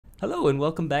Hello and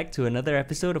welcome back to another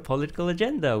episode of Political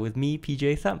Agenda with me,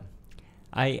 PJ Thumb.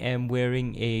 I am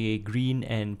wearing a green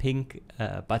and pink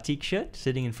batik shirt,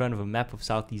 sitting in front of a map of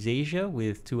Southeast Asia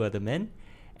with two other men,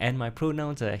 and my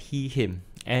pronouns are he, him.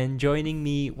 And joining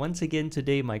me once again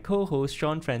today, my co-host,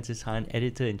 Sean Francis Han,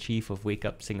 Editor-in-Chief of Wake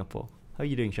Up Singapore. How are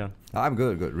you doing, Sean? I'm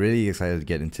good. Really excited to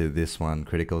get into this one.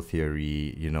 Critical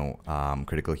theory,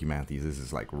 critical humanities. This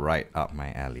is like right up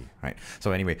my alley, right?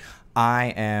 So anyway,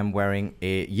 I am wearing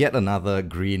yet another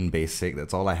green basic.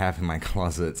 That's all I have in my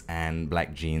closets, and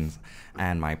black jeans.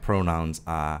 And my pronouns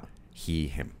are he,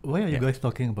 him. Why are you guys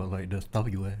talking about like the stuff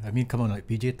you wear? I mean, come on, like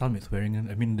PJ Thumb is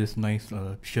wearing, this nice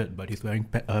shirt, but he's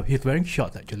wearing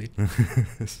shorts actually.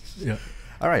 Yeah.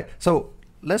 All right. So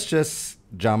let's just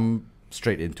jump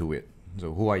straight into it.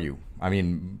 So who are you? I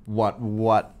mean, what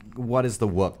is the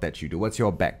work that you do? What's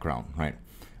your background, right?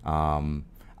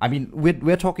 I mean,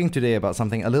 we're talking today about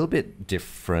something a little bit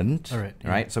different, All right, yeah.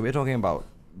 right? So we're talking about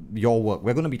your work.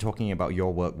 We're going to be talking about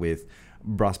your work with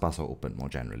Bras Basah Open more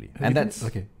generally,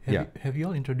 Have you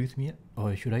all introduced me yet,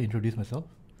 or should I introduce myself?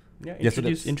 Yeah, Yes,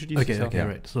 introduce yourself. Okay,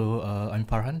 right. So I'm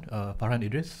Farhan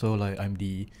Idris. So like I'm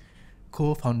the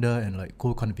co-founder and like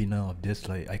co-convener of this,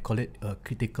 like I call it a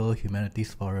critical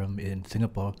humanities forum in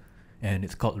Singapore, and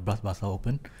it's called Bras Basah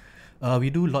Open. We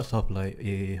do lots of like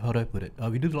how do I put it?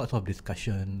 We do lots of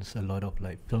discussions, a lot of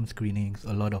like film screenings,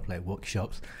 a lot of like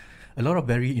workshops, a lot of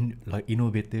very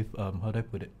innovative how do I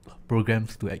put it,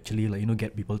 programs to actually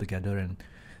get people together and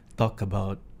talk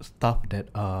about stuff that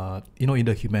in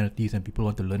the humanities and people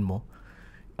want to learn more.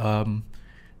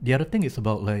 The other thing is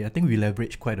about I think we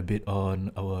leverage quite a bit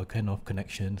on our kind of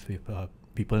connections with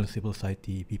people in civil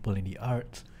society, people in the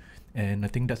arts, and I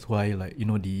think that's why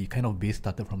the kind of base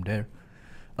started from there.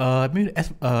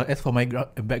 As for my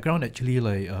background, actually,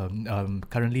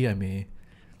 currently I'm a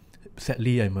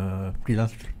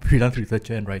freelance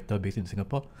researcher and writer based in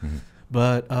Singapore. Mm-hmm.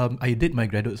 But I did my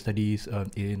graduate studies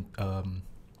in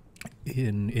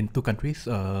two countries,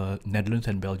 Netherlands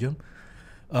and Belgium.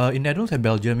 In Netherlands and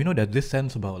Belgium, there's this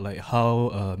sense about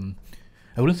how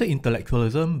I wouldn't say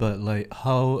intellectualism, but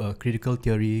how critical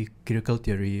theory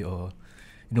or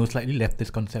slightly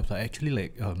leftist concepts are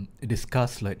actually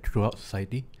discussed throughout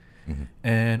society. Mm-hmm.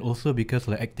 And also because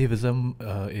activism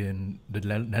in the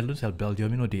Netherlands and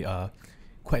Belgium, they are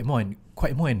quite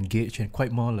more engaged and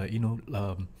quite more I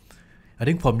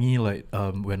think for me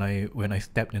when I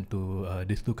stepped into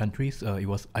these two countries, it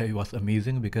was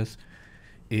amazing because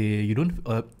you don't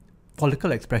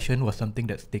political expression was something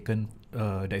that's taken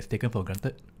for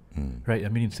granted, right? I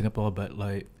mean in Singapore, but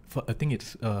I think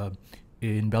it's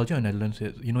in Belgium and Netherlands,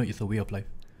 it's a way of life.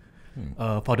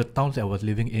 For the towns that I was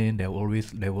living in, there will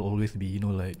always be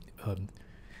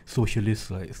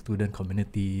socialist student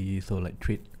communities or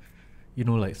trade,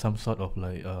 some sort of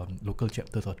local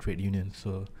chapters or trade unions.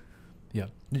 So yeah.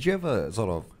 Did you ever sort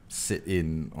of sit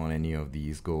in on any of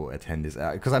these, go attend this?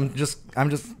 Because I'm just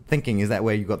thinking, is that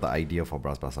where you got the idea for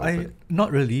Bras Basah Open?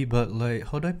 Not really, but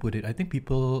how do I put it? I think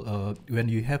people when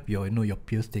you have your your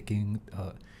peers taking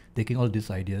all these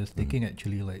ideas, taking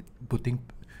actually putting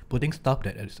stuff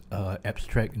that is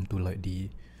abstract into the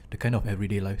kind of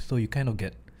everyday life, so you kind of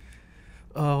get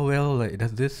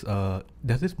there's this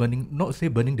burning, not say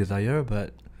burning desire,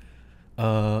 but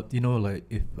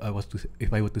if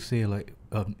I were to say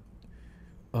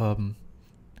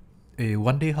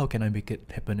one day how can I make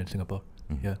it happen in Singapore?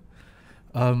 Mm-hmm. Yeah.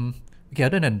 Okay,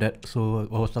 other than that, so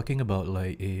I was talking about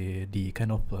the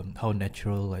kind of how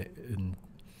natural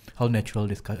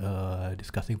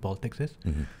discussing politics is.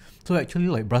 Mm-hmm. So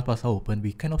actually Bras Basah Open,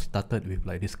 we kind of started with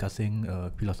discussing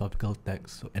philosophical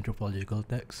texts, anthropological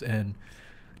texts, and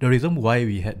the reason why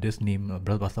we had this name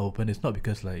Bras Basah Open is not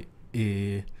because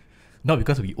not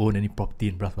because we own any property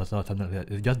in Bras Basah or something like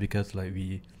that. It's just because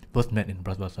we first met in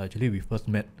Bras Basah. Actually, we first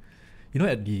met,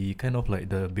 at the kind of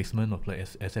the basement of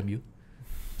SMU.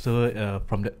 So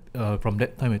from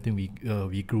that time, I think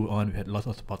we grew on. We had lots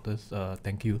of supporters.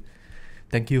 Thank you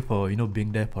for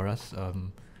being there for us.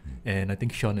 And I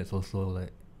think Sean is also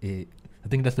I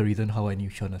think that's the reason how I knew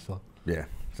Sean as well. Yeah,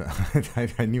 so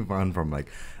I knew Farhan from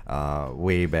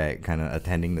way back, kind of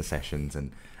attending the sessions,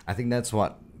 and I think that's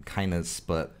what kind of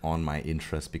spurred on my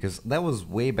interest, because that was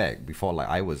way back before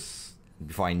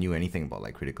before I knew anything about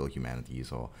critical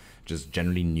humanities or just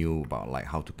generally knew about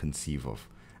how to conceive of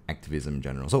activism in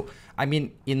general. So I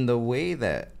mean, in the way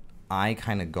that I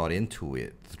kind of got into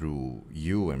it through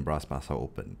you and Bras Basah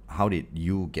Open, how did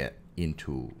you get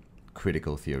into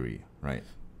critical theory, right?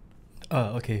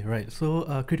 Okay, right.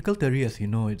 So critical theory, as you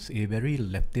know, it's a very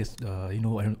leftist,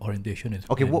 orientation.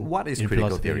 Okay, what is in critical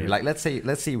philosophy, theory? right? Like,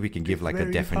 let's say we can give like a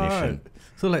Very definition. hard.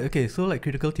 So like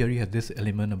critical theory has this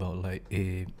element about like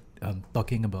a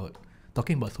talking about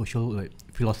social like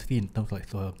philosophy in terms of like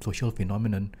social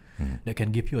phenomenon that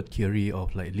can give you a theory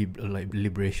of like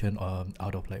liberation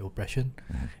out of like oppression,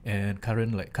 and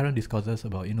current discourses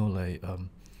about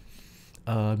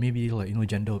maybe like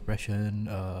gender oppression,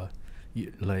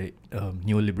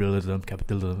 neoliberalism,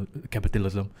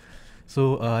 capitalism.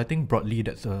 So I think broadly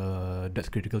that's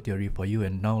critical theory for you.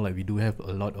 And now like we do have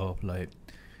a lot of like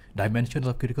dimensions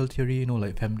of critical theory,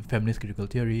 like feminist critical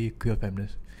theory,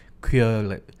 queer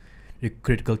like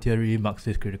critical theory,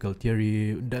 Marxist critical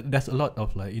theory. There's a lot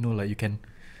of like like you can,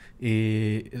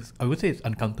 I would say it's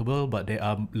uncountable, but there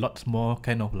are lots more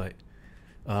kind of like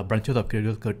branches of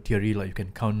critical theory like you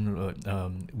can count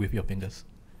with your fingers.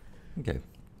 Okay.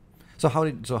 So how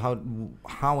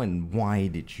and why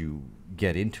did you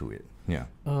get into it? Yeah.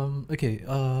 Okay.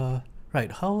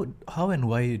 Right. How and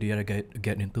why did I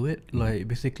get into it? Like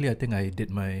basically, I think I did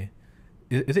my.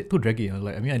 Is it too draggy?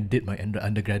 Like I did my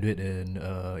undergraduate in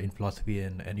philosophy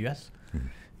in NUS,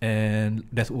 and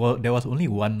there was only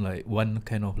one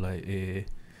kind of like a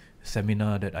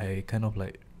seminar that I kind of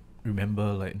like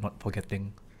remember like not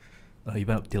forgetting,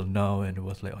 even up till now, and it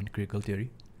was like on critical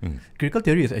theory. Critical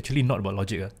theory is actually not about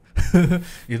logic.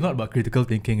 It's not about critical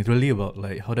thinking. It's really about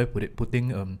like, how do I put it?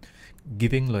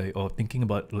 Giving like or thinking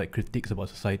about like critiques about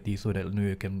society, so that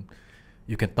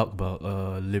you can talk about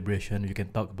liberation. You can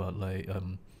talk about like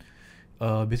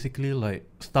basically like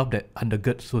stuff that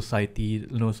undergirds society.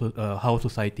 How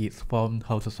society is formed,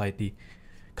 how society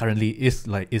currently is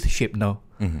shaped now.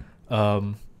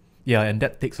 Yeah, and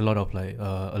that takes a lot of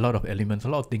elements, a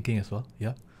lot of thinking as well.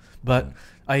 Yeah. But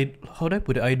how do I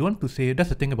put it? I don't want to say, that's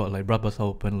the thing about like Bras Basah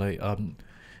Open. Like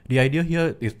the idea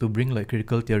here is to bring like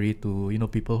critical theory to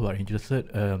people who are interested,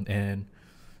 and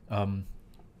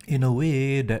in a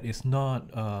way that is not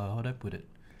how do I put it?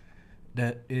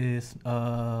 That is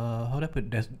how do I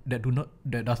put it?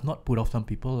 That does not put off some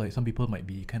people. Like some people might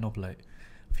be kind of like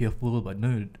fearful, but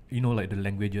no, like the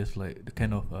languages, like the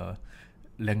kind of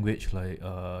language like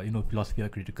philosophy or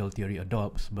critical theory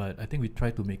adopts. But I think we try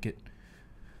to make it.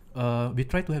 We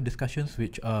try to have discussions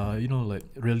which are like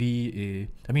really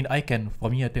I think I can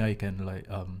like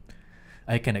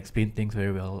I can explain things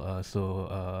very well, so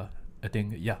I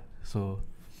think so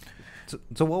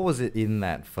what was it in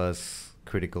that first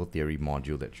critical theory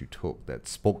module that you took that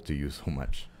spoke to you so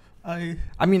much? I'm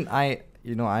in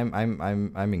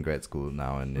grad school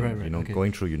now, and okay.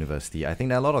 Going through university, I think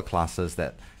there are a lot of classes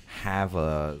that have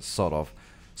a sort of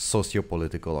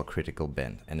socio-political or critical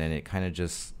bent, and then it kind of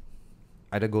just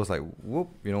either goes like whoop,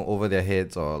 over their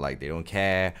heads, or like they don't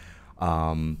care,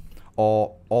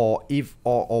 or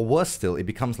worse still, it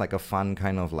becomes like a fun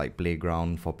kind of like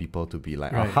playground for people to be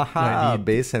like,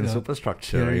 base and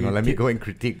superstructure. Let me go and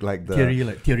critique like the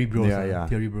theory bros.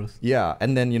 Theory bros. Yeah,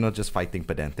 and then just fighting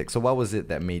pedantic. So what was it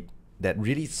that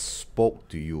really spoke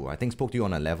to you? I think spoke to you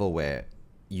on a level where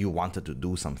you wanted to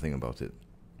do something about it.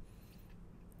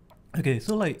 Okay,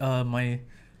 so like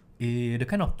the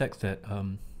kind of text that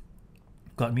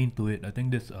got me into it, I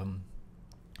think this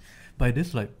by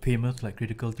this like famous like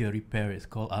critical theory pair, it's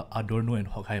called Adorno and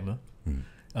Horkheimer.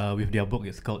 With their book,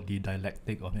 it's called The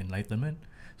Dialectic of Enlightenment.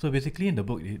 So basically in the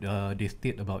book they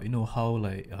state about how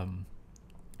like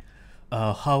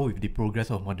how with the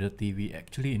progress of modernity, we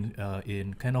actually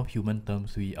in kind of human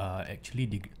terms, we are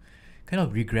actually kind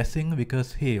of regressing,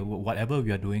 because hey, whatever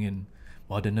we are doing in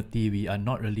modernity, we are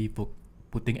not really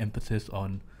putting emphasis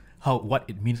on what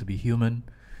it means to be human.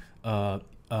 How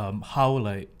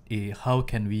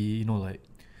can we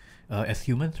as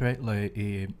humans, right, like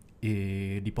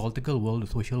the political world, the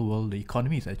social world, the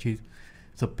economy is actually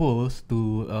supposed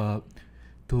to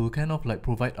kind of like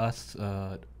provide us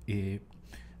a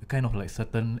kind of like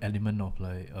certain element of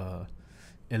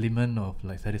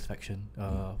satisfaction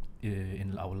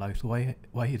in our lives. Why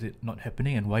is it not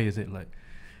happening, and why is it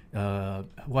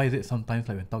sometimes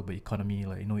like when we talk about economy,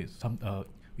 like it's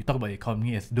we talk about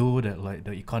economy as though that like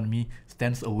the economy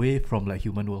stands away from like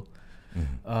human world.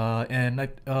 And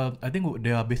I think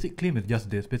their basic claim is just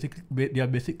this. Their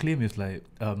basic claim is like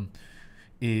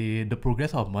the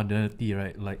progress of modernity,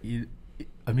 right? Like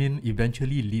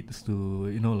eventually leads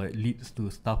to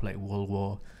stuff like world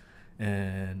war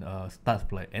and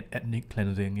stuff like ethnic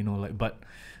cleansing. But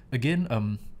again,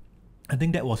 I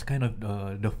think that was kind of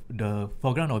the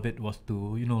foreground of it was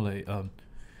to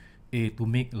to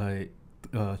make like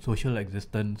social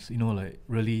existence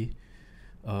really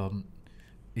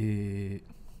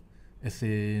as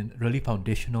in really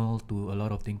foundational to a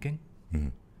lot of thinking.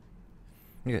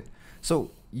 Okay.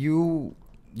 So you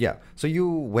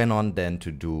went on then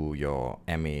to do your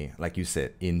MA, like you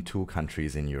said, in 2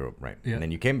 countries in Europe, right? Yeah. And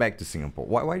then you came back to Singapore.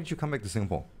 Why did you come back to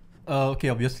Singapore? Okay,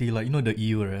 obviously, like, you know, the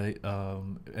EU, right?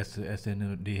 As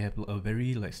in, they have a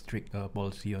very like strict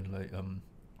policy on like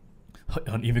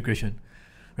on immigration,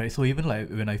 right? So even like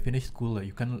when I finished school, like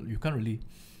you can't really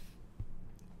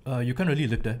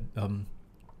live there,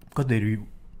 because they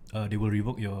will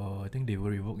revoke your, I think they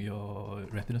will revoke your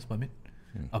residence permit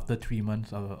after 3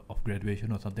 months of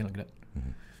graduation or something like that.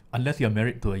 Unless you're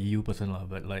married to a EU person,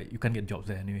 but like you can't get jobs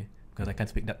there anyway because I can't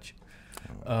speak Dutch.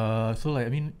 So like, I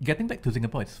mean, getting back to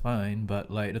Singapore is fine,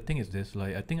 but like the thing is this,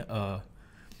 like I think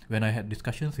when I had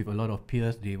discussions with a lot of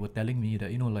peers, they were telling me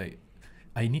that, you know, like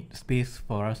I need space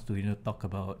for us to, you know, talk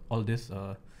about all this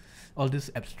I wouldn't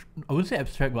say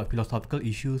abstract but philosophical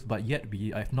issues, but yet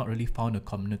I've not really found a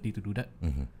community to do that.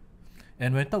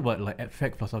 And when I talk about like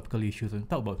abstract philosophical issues and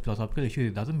talk about philosophical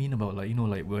issues, it doesn't mean about like, you know,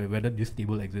 like whether this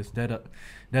table exists. That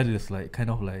is like kind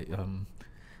of like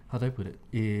how do I put it?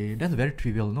 That's very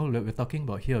trivial. No, like we're talking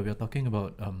about here. We're talking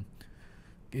about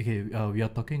we are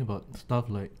talking about stuff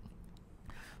like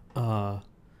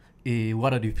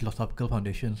what are the philosophical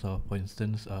foundations of, for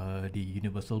instance, the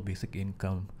universal basic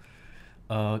income.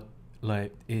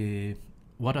 Like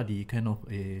what are the kind of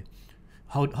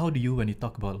how do you, when you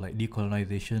talk about like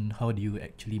decolonization, how do you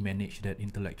actually manage that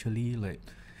intellectually? Like,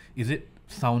 is it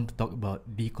sound to talk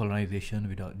about decolonization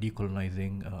without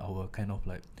decolonizing our kind of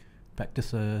like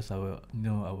practices, our, you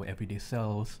know, our everyday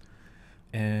selves,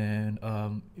 and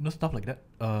you know, stuff like that.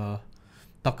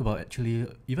 Talk about actually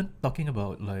even talking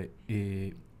about like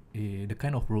the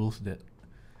kind of roles that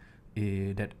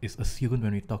that is assumed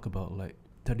when we talk about like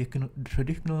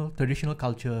traditional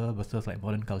culture versus like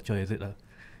modern culture. Is it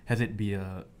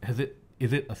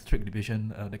a strict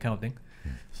division, that kind of thing?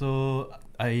 So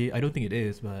I don't think it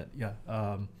is, but yeah,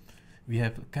 we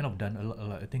have kind of done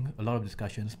I think a lot of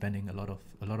discussions spanning a lot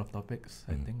of topics.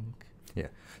 I think. Yeah.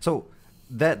 So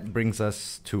that brings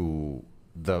us to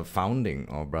the founding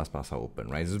of Bras Basah Open,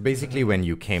 right? So basically when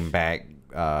you came back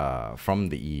from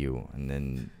the EU, and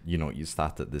then, you know, you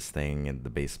started this thing in the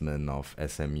basement of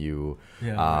SMU.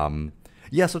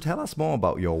 Yeah. So tell us more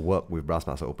about your work with Bras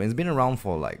Basah Open. It's been around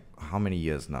for like how many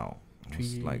years now?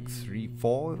 Like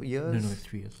 3-4 years? No, it's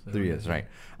 3 years. 3 years, right?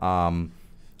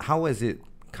 How has it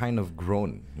kind of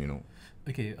grown, you know?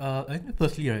 Okay, I think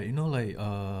firstly, right, you know, like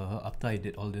after I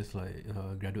did all this like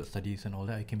graduate studies and all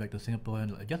that, I came back to Singapore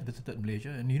and like, just visited Malaysia,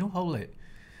 and you know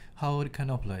how it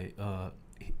kind of like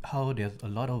how there's a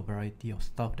lot of variety of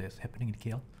stuff that's happening in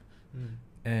KL.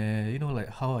 And you know, like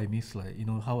how I miss, like, you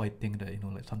know, how I think that, you know,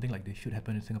 like something like this should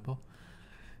happen in Singapore.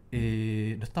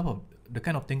 The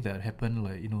kind of things that happen,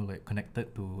 like, you know, like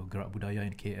connected to Gerak Budaya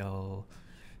in KL.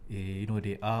 You know,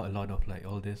 there are a lot of like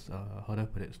all this how do I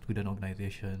put it, student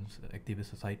organizations,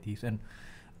 activist societies, and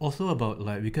also about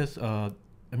like, because I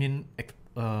mean at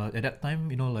that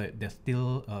time, you know, like there's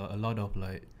still a lot of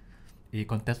like a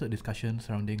contested discussion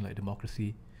surrounding like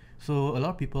democracy. So a lot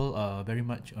of people are very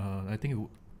much I think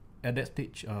at that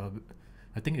stage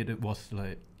I think it was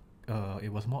like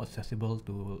it was more accessible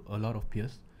to a lot of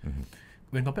peers.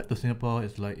 When compared to Singapore,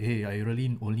 it's like, hey, I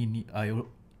really only need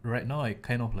right now I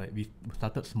kind of like, we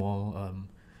started small,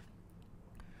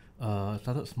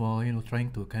 you know, trying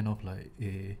to kind of like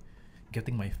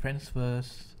getting my friends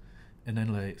first, and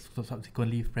then like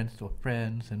subsequently friends to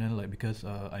friends, and then like because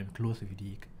I'm close with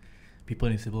the people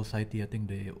in civil society, I think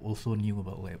they also knew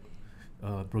about like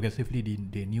progressively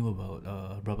they knew about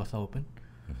Bras Basah Open.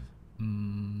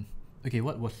 Okay,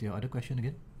 what was your other question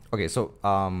again? Okay, so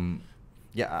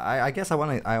yeah, I guess I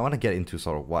wanna get into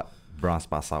sort of what Bras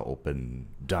Basah Open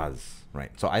does,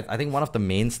 right? So I think one of the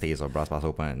mainstays of Bras Basah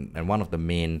Open, and one of the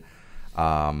main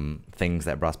things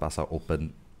that Bras Basah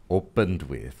opened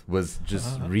with was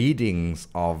just readings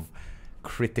of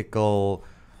critical,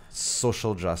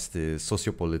 social justice,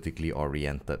 sociopolitically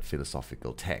oriented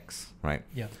philosophical texts, right?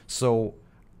 Yeah. So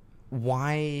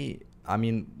why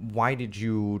did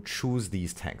you choose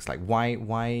these texts? Like why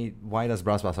does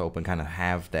Bras Basah Open kind of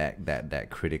have that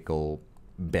critical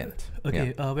bent?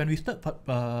 Okay, when we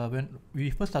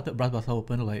first started Bras Basah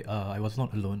Open, like I was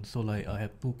not alone. So like I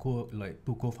have two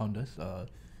co-founders,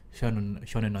 Sean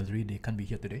and Nazri. They can't be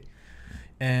here today,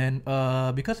 and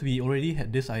because we already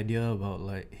had this idea about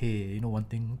like, hey, you know,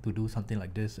 wanting to do something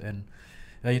like this, and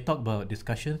when you talk about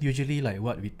discussions, usually like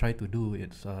what we try to do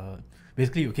is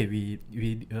basically, okay, we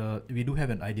do have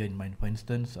an idea in mind. For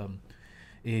instance,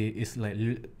 is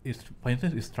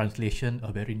translation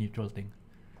a very neutral thing?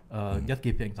 Just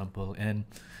give you an example, and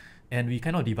and we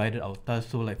kind of divided our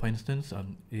tasks. So like for instance,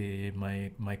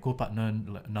 my co-partner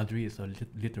Nadri is a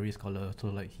literary scholar, so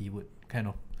like we would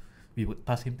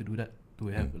task him to do that, to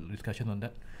have a discussion on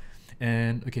that.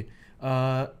 And okay,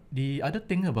 the other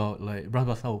thing about like Bras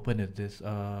Basah Open is this: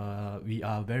 we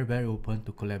are very, very open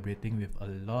to collaborating with a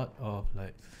lot of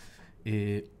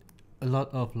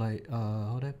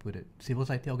how do I put it, civil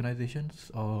society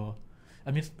organizations, or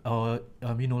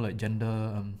like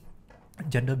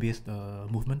gender-based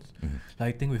movements.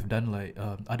 Like I think we've done like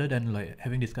other than like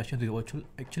having discussions, we've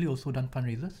actually also done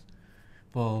fundraisers.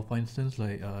 For instance,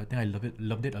 like I think I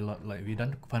loved it a lot. Like we've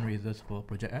done fundraisers for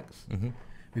Project X.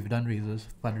 We've done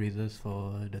fundraisers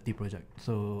for the T Project.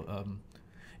 So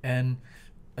and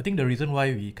I think the reason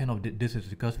why we kind of did this is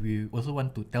because we also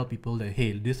want to tell people that,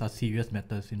 hey, these are serious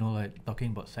matters. You know, like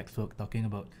talking about sex work, talking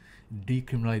about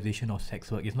decriminalization of sex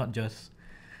work. It's not just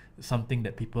something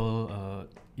that people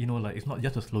like it's not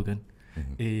just a slogan.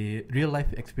 Real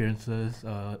life experiences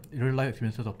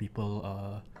of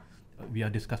people. We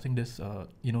are discussing this,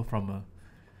 from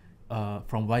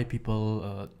why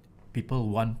people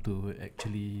want to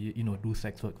actually, do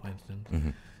sex work, for instance.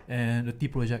 And the T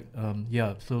Project,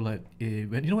 so like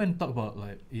when you talk about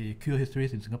like queer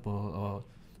histories in Singapore or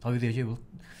Southeast Asia, we'll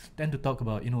tend to talk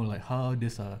about like how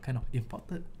this are kind of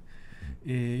imported.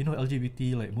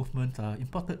 LGBT like movements are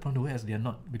imported from the West. They are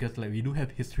not, because like we do have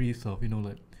histories of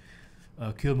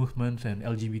queer movements and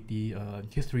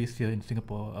LGBT histories here in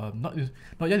Singapore. Not just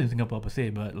in Singapore per se,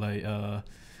 but like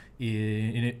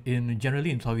in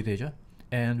generally in Southeast Asia,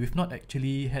 and we've not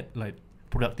actually had like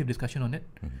productive discussion on it.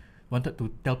 Wanted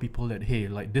to tell people that, hey,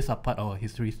 like these are part of our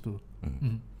histories too.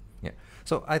 Yeah.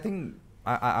 So I think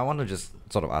I want to just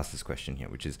sort of ask this question here,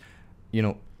 which is,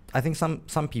 I think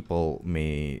some people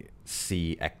may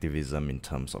see activism in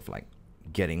terms of like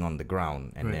getting on the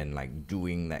ground and then like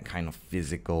doing that kind of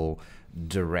physical,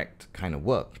 direct kind of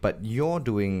work. But you're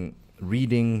doing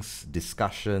readings,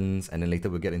 discussions, and then later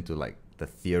we'll get into like the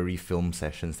theory film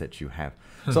sessions that you have.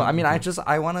 So I mean,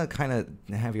 I want to kind of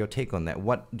have your take on that.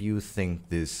 What do you think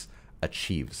this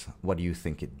achieves? What do you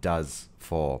think it does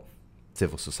for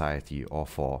civil society or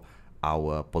for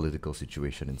our political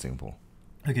situation in Singapore?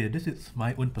 Okay, this is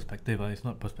my own perspective. It's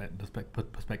not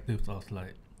perspectives of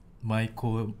like my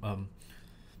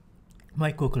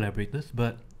co-collaborators.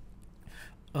 But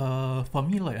for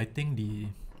me, like I think the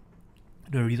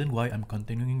reason why I'm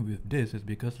continuing with this is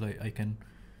because like I can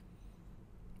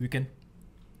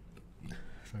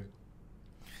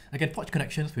forge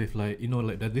connections with like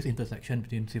like there's this intersection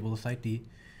between civil society,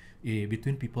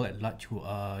 between people at large who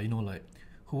are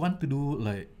who want to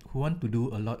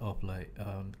do a lot of like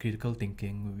critical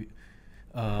thinking,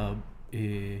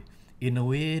 in a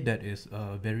way that is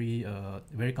very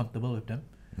comfortable with them,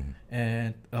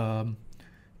 and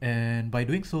by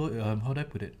doing so, how do I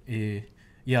put it?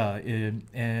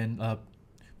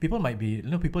 People might be,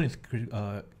 people in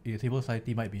civil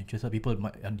society might be interested. People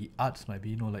and the arts might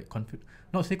be, like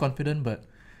not say confident, but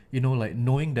like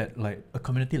knowing that like a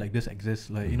community like this exists.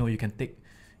 Like you can take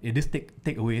this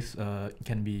takeaways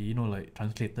can be like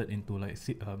translated into like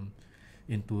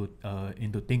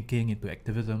into thinking, into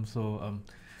activism.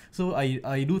 So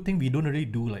I do think we don't really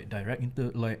do like direct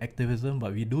activism,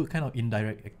 but we do kind of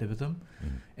indirect activism.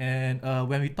 And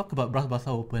when we talk about Bras Basah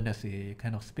Open as a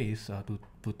kind of space to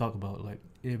talk about like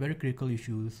very critical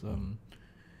issues,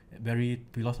 very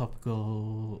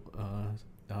philosophical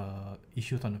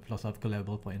issues on a philosophical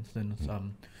level, for instance,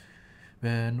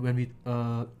 when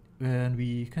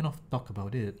we kind of talk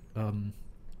about it,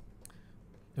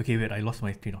 okay, wait, I lost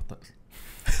my train of thoughts.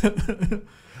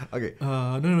 Okay.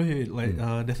 No, wait, like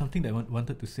there's something that I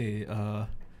wanted to say. I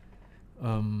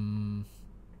mean,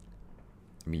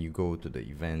 you go to the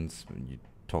events and you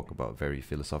talk about very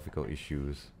philosophical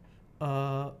issues.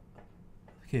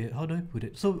 Okay, how do I put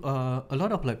it? So a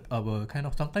lot of like our kind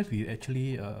of, sometimes we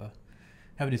actually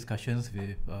have discussions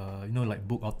with like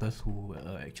book authors who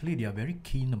actually they are very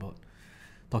keen about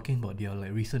talking about their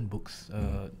like recent books,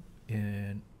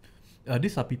 and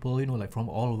these are people like from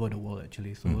all over the world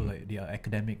actually. So like they are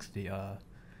academics, they are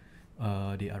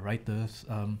writers,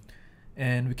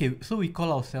 and okay, so we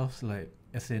call ourselves like,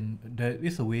 as in there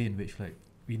is a way in which like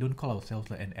we don't call ourselves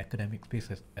like an academic space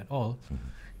at all,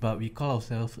 but we call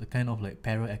ourselves a kind of like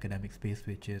para-academic space,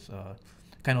 which is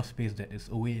kind of space that is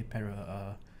away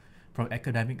from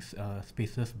academic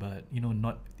spaces, but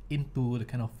not into the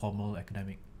kind of formal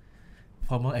academic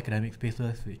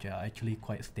spaces, which are actually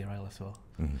quite sterile as well.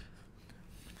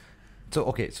 So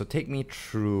okay, so take me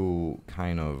through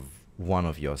kind of one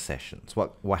of your sessions.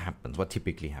 What happens? What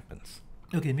typically happens?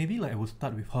 Okay, maybe like I will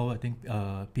start with how I think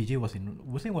PJ was in.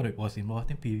 Wasn't what it was involved.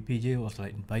 I think PJ was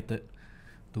like invited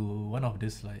to one of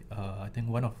this like I think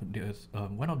one of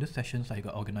these sessions I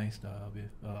got organized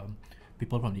with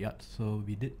people from the arts. So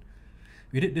we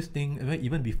did this thing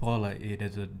even before like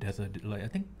there's a like I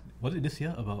think was it this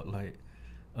year about like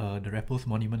the Raffles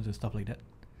monuments and stuff like that.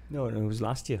 No, it was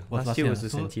last year. Was Last year was the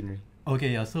so, centenary.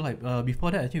 Okay, yeah. So like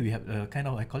before that, actually we have kind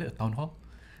of I call it a town hall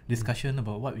discussion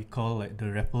about what we call like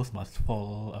the Raffles must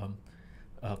fall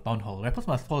town hall. Raffles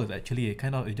must fall is actually a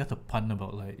kind of just a pun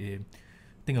about like I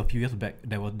think a few years back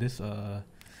there was this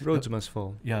Roads must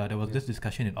fall. yeah, there was this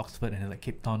discussion in Oxford and like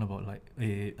Cape Town about like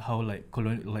how like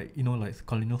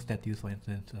colonial statues, for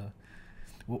instance.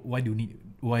 Why do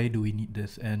we need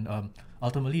this? And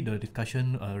ultimately the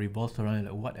discussion revolves around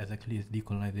like what exactly is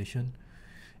decolonization,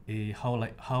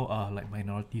 how are like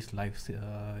minorities' lives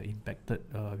impacted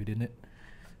within it,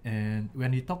 and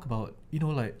when we talk about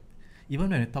even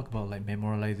when we talk about like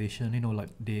memorialization, like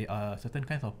there are certain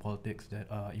kinds of politics that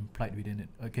are implied within it.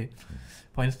 Okay,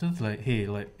 for instance, like hey,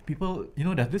 like people,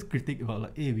 there's this critique about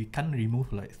like hey, we can't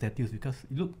remove like statues because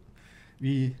look,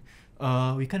 we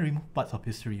can't remove parts of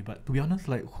history. But to be honest,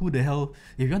 like who the hell,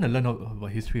 if you want to learn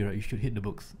about history, right, you should hit the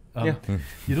books.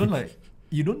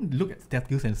 You don't look at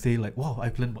statues and say like, wow,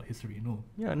 I've learned about history. No.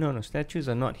 Yeah, no. Statues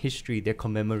are not history; they're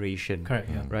commemoration. Correct.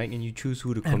 Yeah. Right, and you choose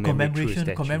who to And commemorate through a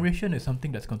statue. commemoration is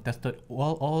something that's contested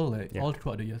all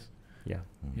throughout the years. Yeah.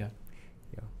 Yeah.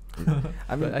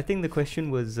 I mean, But I think the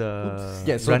question was so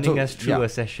running us through a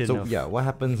session. So of what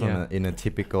happens in a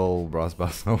typical Bras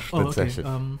Basah Open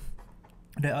session?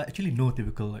 There are actually no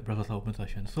typical like Bras Basah Open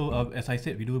sessions. So as I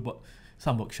said, we do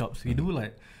some workshops. We do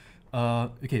like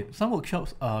some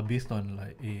workshops are based on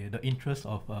like the interest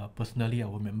of personally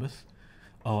our members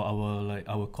or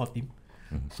our core team.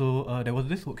 So there was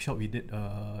this workshop we did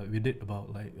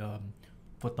about like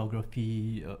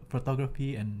photography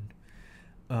and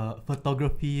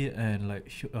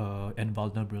like and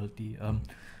vulnerability.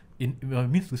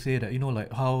 Means to say that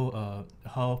like how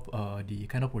the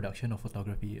kind of production of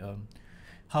photography,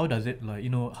 how does it like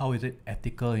how is it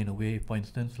ethical in a way? For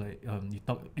instance, like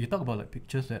you talk about like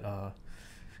pictures that are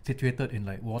situated in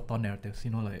like war-torn narratives.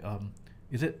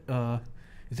 Is it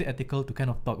ethical to kind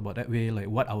of talk about that way? Like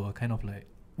what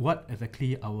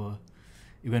exactly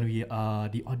when we are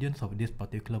the audience of this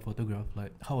particular photograph,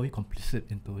 like how are we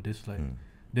complicit into this like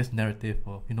this narrative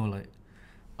of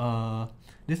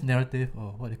this narrative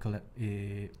or what do you call it,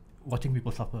 watching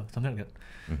people suffer, something like that.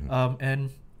 And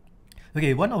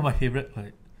okay, one of my favorite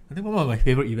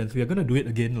events, we are gonna do it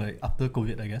again like after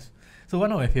COVID, I guess. So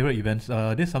one of my favorite events,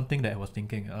 this is something that I was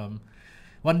thinking.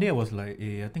 One day I was like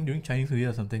I think during Chinese New Year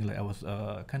or something, like I was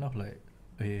kind of like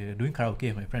doing karaoke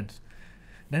with my friends.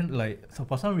 Then like so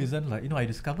for some reason like I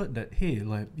discovered that hey,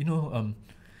 like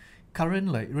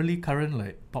current like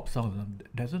pop songs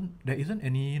there isn't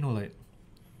any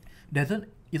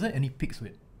isn't any peaks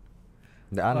with.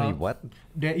 There aren't any what?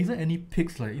 There isn't any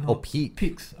peaks like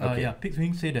peaks. Okay. Yeah, peaks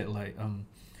meaning say that like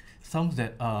songs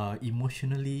that are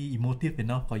emotive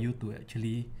enough for you to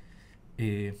actually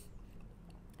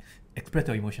express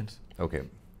your emotions. Okay.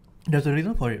 There's a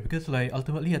reason for it because like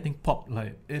ultimately I think pop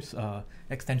like it's a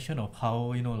extension of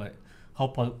how how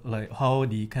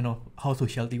the kind of how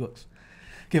sociality works.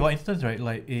 Okay, for instance, right,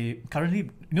 like currently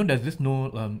there's this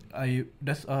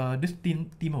this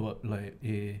theme about like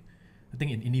I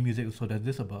think in indie music also there's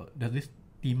this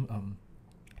theme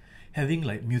having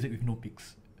like music with no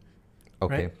peaks.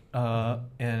 Okay. Right?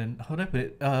 And how do I put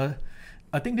it? I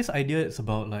think this idea is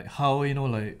about like how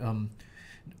like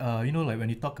when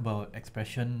you talk about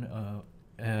expression,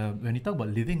 when you talk about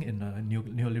living in a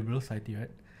neoliberal society,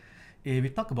 right? We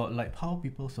talk about like how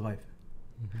people survive.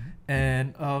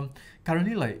 And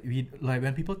currently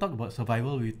when people talk about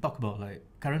survival, we talk about like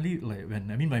currently like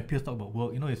when my peers talk about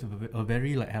work, it's a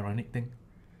very like ironic thing.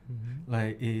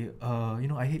 Like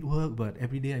I hate work, but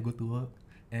every day I go to work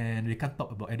and we can't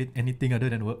talk about anything other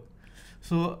than work.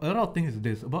 So a lot of things is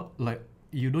this about like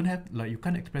you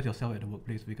can't express yourself at the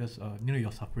workplace because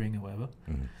you're suffering or whatever.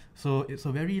 So it's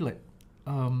a very like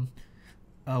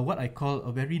what I call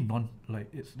a very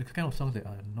it's the kind of songs that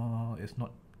are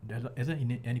there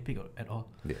isn't any peak at all.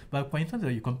 Yeah. But for instance,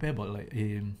 you compare about like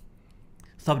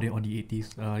stuff on the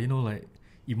 80s, like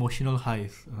emotional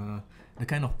highs, the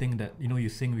kind of thing that you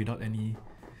sing without any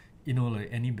like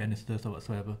any banisters or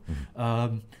whatsoever.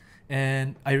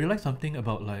 And I realized something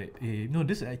about like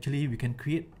this actually we can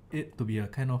create it to be a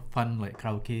kind of fun like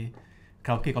karaoke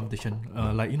competition.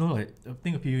 Like I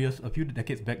think a few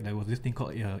decades back there was this thing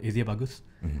called Asia Bagus.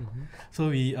 So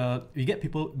we got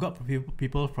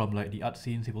people from like the art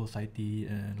scene, civil society,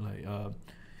 and like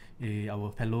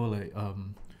our fellow like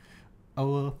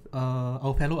our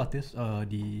fellow artists,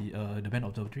 the band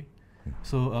Observatory.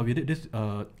 So we did this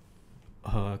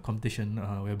competition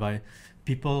whereby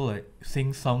people like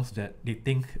sing songs that they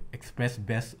think express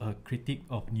best a critique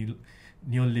of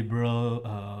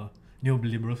neoliberal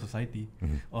society,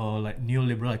 or like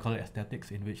neoliberal, I call it aesthetics,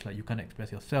 in which like you can't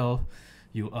express yourself.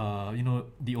 You are,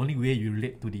 the only way you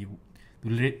relate to the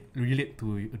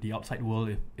outside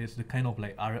world is the kind of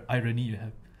like irony you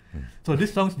have. So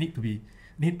these songs need to be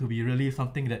really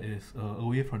something that is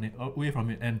away from it.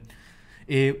 And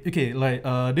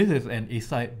this is an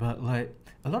aside, but like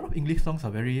a lot of English songs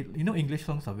are very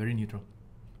neutral.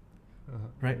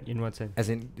 Right? In what sense? As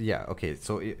in, yeah, okay.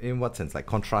 So in what sense? Like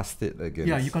contrast it against.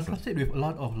 Yeah, you contrast it with a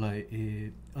lot of like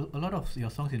a lot of your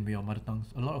songs in your mother tongues.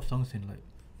 A lot of songs in like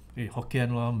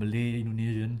Hokkien, Malay,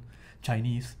 Indonesian,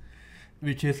 Chinese,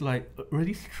 which is like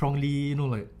really strongly,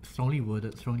 strongly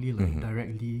worded, strongly like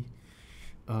directly,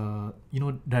 wanting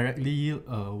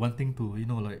to,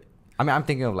 like. I mean, I'm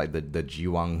thinking of like the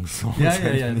Jiwang songs. Yeah,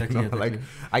 exactly. Like,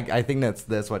 I think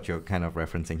that's what you're kind of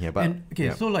referencing here. But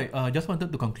so like, just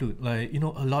wanted to conclude, like, a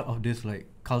lot of this like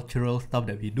cultural stuff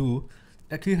that we do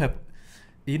actually have,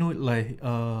 we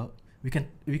can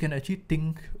actually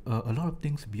think a lot of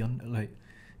things beyond like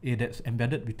that's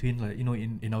embedded between like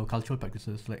in our cultural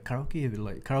practices. Like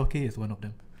karaoke is one of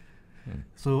them.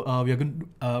 So we are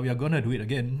gonna do it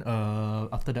again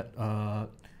after that.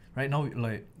 Right now,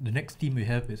 like the next theme we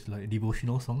have is like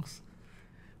devotional songs.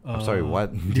 I'm sorry,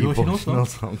 what? Devotional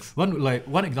songs?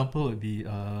 One example would be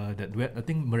that duet, I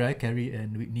think Mariah Carey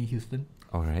and Whitney Houston.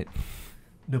 All right.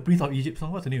 The Prince of Egypt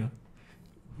song. What's the name?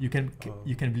 You can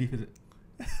believe, is it?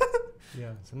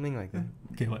 Yeah, something like that.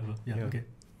 Okay, whatever. Yeah. Okay.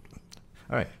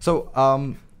 All right. So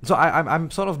I'm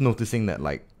sort of noticing that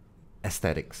like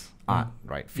aesthetics, art,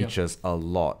 right, features a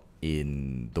lot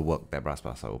in the work that Bras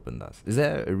Basah Open does. Is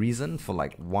there a reason for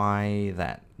like why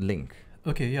that link?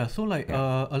 Okay, yeah. So like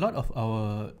a lot of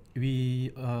our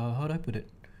how do I put it?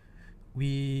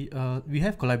 We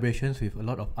have collaborations with a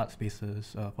lot of art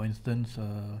spaces. For instance,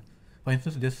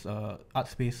 this art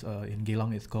space in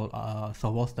Geylang is called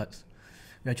Sawal Stats.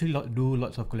 We actually do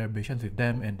lots of collaborations with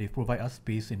them, and they provide us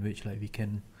space in which like we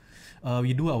can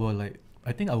we do our like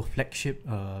I think our flagship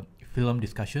film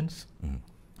discussions.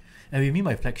 And we mean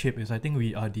by flagship is I think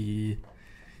we are the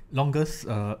longest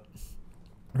right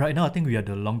now I think we are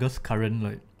the longest current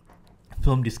like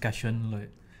film discussion like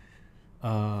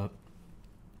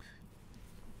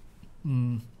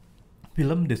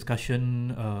film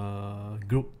discussion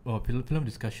group or film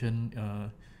discussion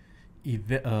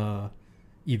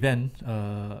event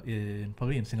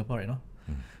probably in Singapore right now.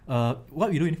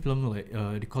 What we do in film, like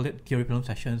they call it theory film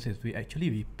sessions, is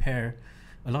we pair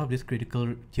a lot of these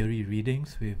critical theory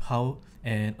readings with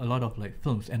and a lot of like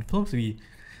films. And films we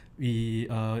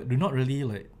do not really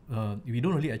like we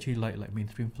don't really actually like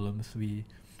mainstream films. We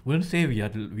wouldn't say we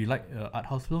like art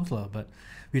house films but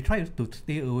we try to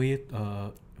stay away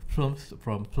from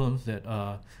films that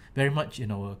are very much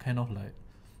in our kind of like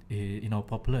in our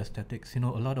popular aesthetics. A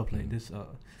lot of like this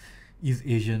East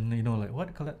Asian, like what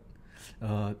do you call it?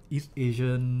 East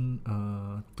Asian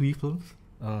twee films.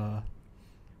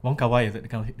 Wong Kar-wai is the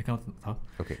kind of stuff.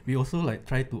 Okay. We also like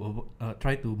try to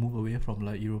move away from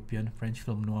like European French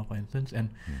film noir, for instance,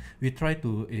 and we try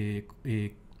to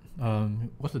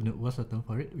what's the term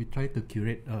for it? We try to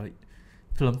curate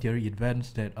film theory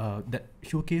events that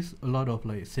showcase a lot of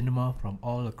like cinema from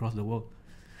all across the world.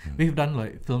 We've done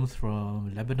like films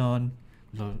from Lebanon,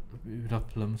 we've done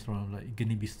films from like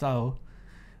Guinea-Bissau,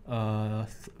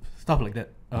 stuff like that.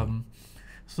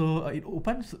 So it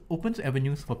opens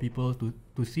avenues for people to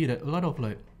see that a lot of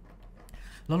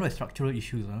structural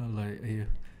issues, a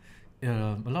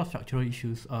lot of structural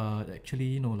issues are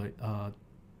actually are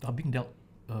being dealt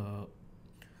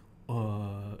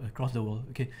across the world.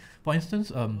 Okay, for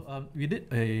instance, we did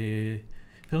a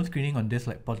film screening on this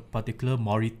like particular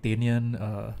Mauritanian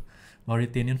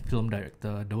film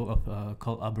director, the work of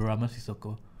called Abdurrahman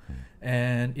Sissoko,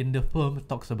 and in the film it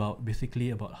talks about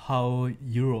basically about how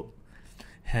Europe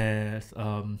has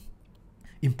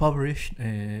impoverished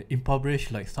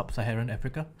like sub-Saharan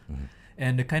Africa,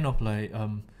 and the kind of like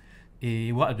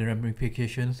what are the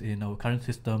ramifications in our current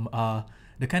system are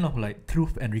the kind of like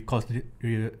truth and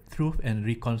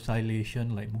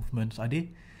reconciliation like movements. Are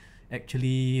they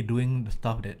actually doing the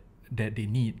stuff that they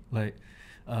need? Like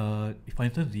for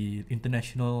instance, the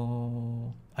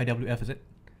international IWF, is it?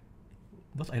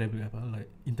 What's IWF? Like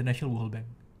International World Bank.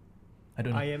 I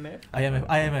don't know. IMF,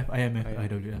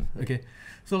 IWF. Okay,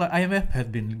 so like IMF has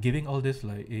been giving all this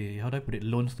like how do I put it,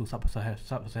 loans to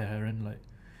sub-Saharan like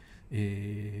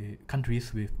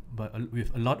countries with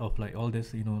a lot of like all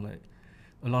this like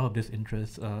a lot of this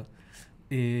interest. How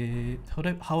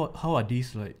are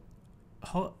these like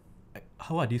how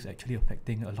are these actually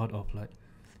affecting a lot of like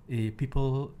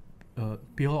people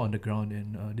on the ground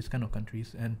in this kind of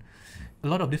countries. And a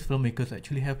lot of these filmmakers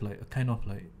actually have like a kind of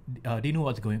like they know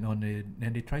what's going on,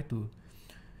 and they try to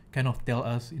kind of tell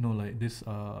us, like this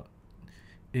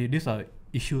these are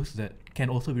issues that can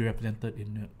also be represented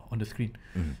in on the screen.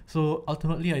 So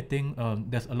ultimately, I think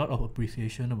there's a lot of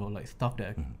appreciation about like stuff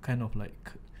that are kind of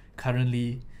like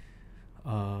currently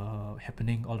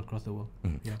happening all across the world.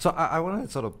 Yeah. So I want to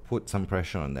sort of put some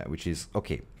pressure on that, which is,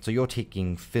 okay, so you're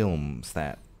taking films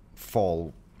that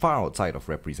fall far outside of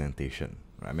representation,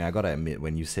 right? I mean, I gotta admit,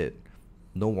 when you said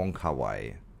no Wong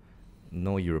Kar-wai,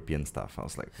 no European stuff, I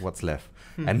was like, what's left?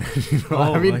 And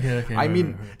I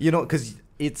mean, because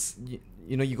it's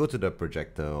you go to the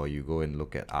projector or you go and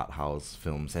look at art house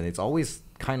films, and it's always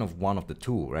kind of one of the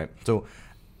two, right?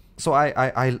 So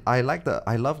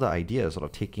I love the idea of sort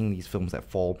of taking these films that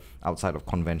fall outside of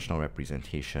conventional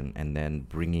representation and then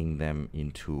bringing them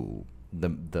into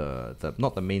the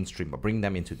not the mainstream, but bring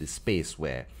them into this space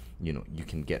where you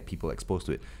can get people exposed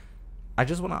to it. I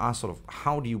just want to ask, sort of,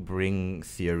 how do you bring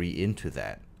theory into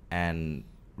that, and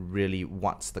really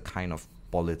what's the kind of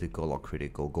political or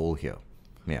critical goal here?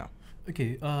 Yeah.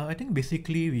 Okay, I think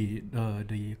basically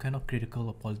the kind of critical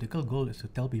or political goal is to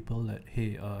tell people that,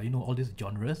 hey, all these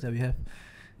genres that we have,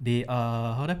 they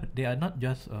are they are not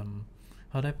just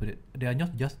how do I put it? They are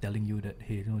not just telling you that,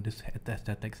 hey, this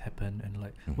aesthetics happen, and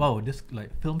like, wow, this like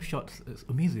film shots is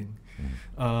amazing.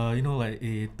 And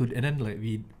then like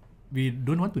we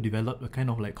don't want to develop a kind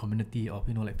of like community of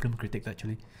like film critics.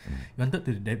 Actually, we wanted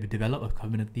to develop a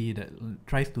community that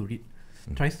tries to read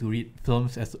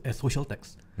films as social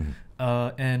text.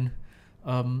 While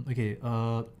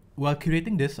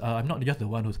curating this, I'm not just the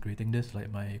one who's creating this. Like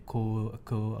my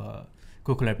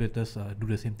co-collaborators do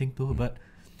the same thing too. But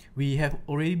we have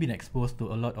already been exposed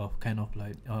to a lot of kind of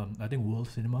like I think world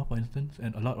cinema, for instance,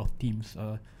 and a lot of themes.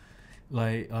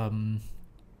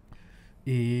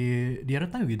 The other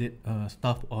time we did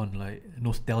stuff on like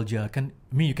nostalgia.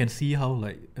 You can see how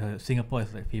like Singapore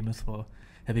is like famous for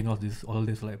having all this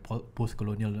like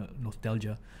post-colonial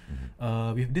nostalgia.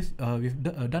 We've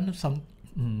done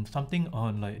something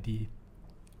on like the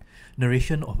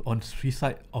narration on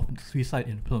suicide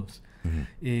in films.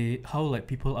 How like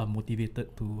people are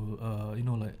motivated to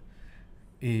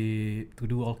to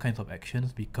do all kinds of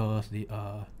actions because they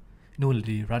are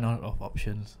they run out of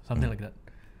options, something like that.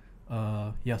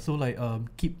 So like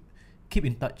keep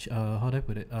in touch, how do I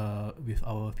put it, with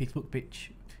our Facebook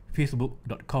page,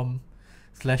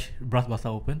 facebook.com/Bras Basah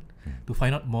Open, to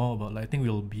find out more about, like, I think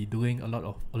we'll be doing a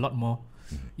lot more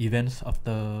events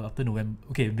after November.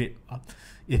 Okay, wait,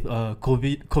 if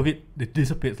COVID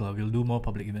dissipates, we'll do more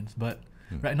public events, but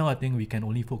right now I think we can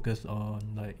only focus on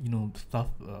like stuff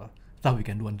we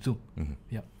can do on Zoom.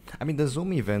 Yeah, I mean, the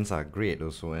Zoom events are great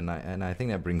also, and I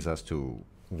think that brings us to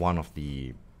one of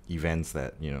the events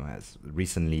that has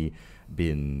recently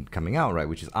been coming out, right,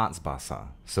 which is Arts Basah.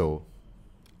 So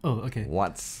okay,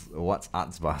 what's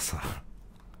Arts Basah?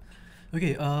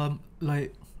 Okay,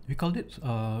 like we called it,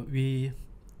 we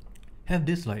have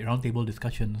this like roundtable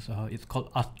discussions. It's called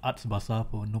Arts Basah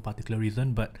for no particular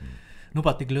reason, but no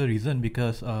particular reason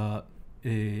because how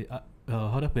do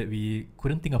I put it, we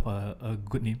couldn't think of a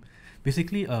good name.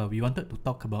 Basically, we wanted to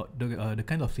talk about the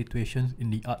kind of situations in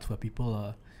the arts where people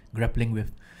are grappling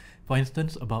with. For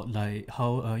instance, about like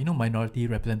how minority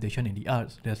representation in the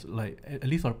arts. There's like, at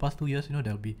least for the past 2 years,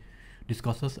 there'll be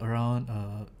discourses around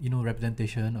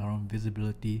representation, around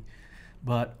visibility,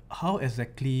 but how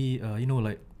exactly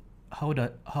like how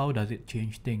does it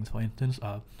change things? For instance,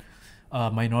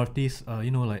 minorities, are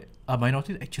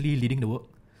minorities actually leading the work?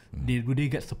 Do they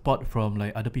get support from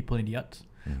like other people in the arts,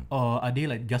 or are they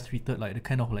like just treated like the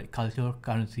kind of like cultural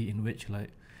currency in which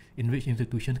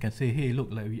institutions can say, hey,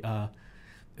 look, like we are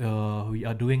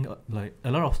doing like a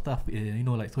lot of stuff in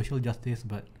like social justice,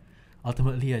 but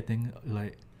ultimately I think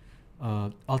like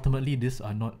ultimately these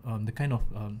are not the kind of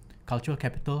cultural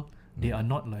capital. They are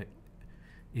not like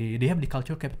they have the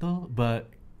cultural capital, but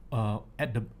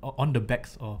on the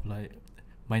backs of like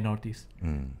minorities.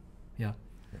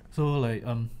 So like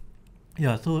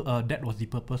that was the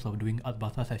purpose of doing Art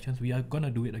Basah sessions. We are gonna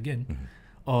do it again,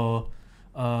 or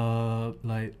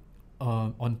like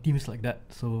on themes like that.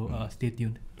 So stay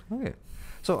tuned. Okay,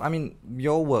 so I mean,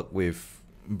 your work with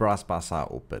Bras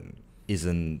Basah Open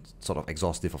isn't sort of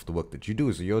exhaustive of the work that you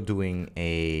do. So you're doing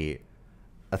a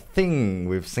thing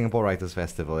with Singapore Writers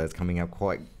Festival that's coming up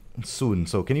quite soon.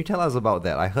 So can you tell us about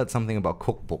that? I heard something about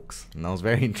cookbooks, and I was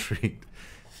very intrigued.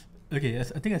 Okay, I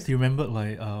think as you remember,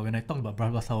 like when I talked about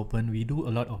Bras Basah Open, we do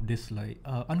a lot of this like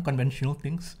unconventional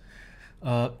things.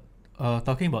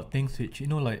 talking about things which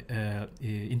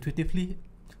intuitively,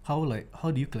 how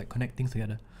do you like connect things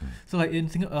together. So like in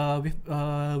Singapore,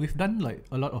 we've done like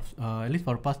a lot of at least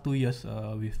for the past 2 years,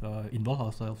 we've involved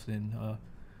ourselves in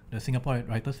the Singapore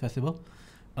Writers Festival,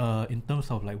 in terms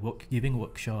of like giving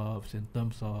workshops, in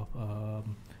terms of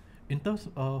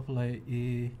like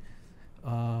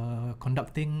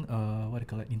conducting what do you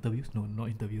call it, interviews? No, not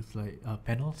interviews, like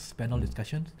panel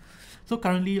discussions. So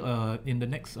currently, in the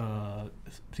next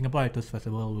Singapore Writers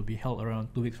Festival will be held around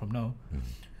 2 weeks from now.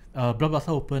 Bras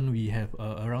Basah Open, we have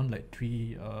around like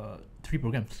three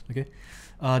programs. Okay,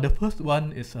 the first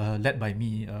one is led by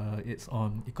me. It's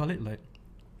on, I call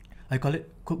it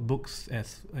cookbooks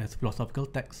as philosophical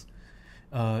texts,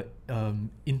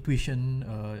 intuition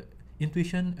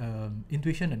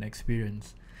and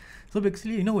experience. So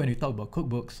basically, when we talk about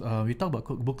cookbooks, we talk about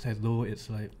cookbooks as though it's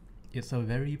a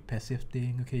very passive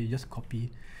thing. Okay, you just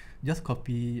copy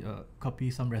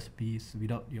some recipes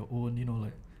without your own,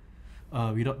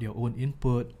 without your own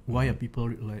input. Why are people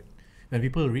when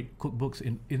people read cookbooks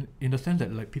in the sense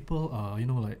that like people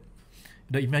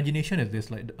the imagination is this,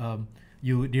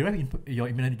 you derive your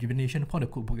imagination from the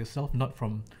cookbook itself, not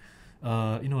from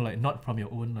not from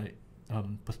your own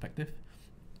perspective.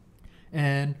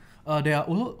 And there are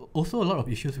also a lot of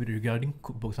issues regarding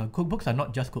cookbooks. Cookbooks are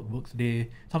not just cookbooks.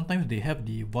 Sometimes they have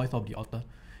the voice of the author,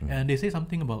 and they say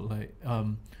something about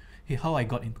hey, how I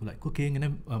got into cooking, and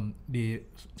then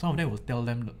some of them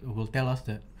will tell us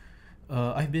that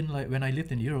I've been when I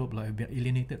lived in Europe, I've been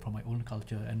alienated from my own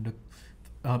culture. And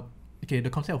the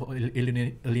concept of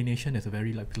alienation is a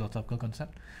very philosophical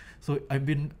concept. So I've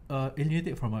been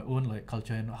alienated from my own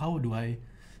culture, and how do I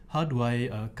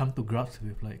come to grasp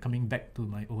with coming back to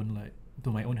my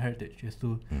own heritage, is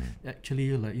to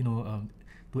actually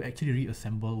to actually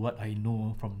reassemble what I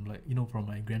know from from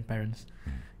my grandparents.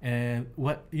 And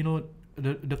what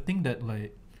the thing that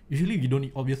usually we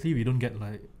don't get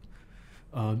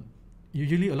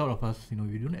usually a lot of us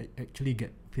we don't actually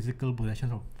get physical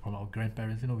possessions from our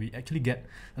grandparents. We actually get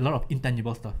a lot of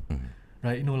intangible stuff,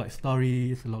 right?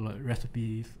 Stories, a lot of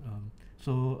recipes.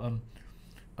 So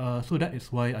that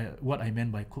is why what I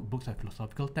meant by cookbooks are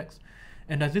philosophical texts.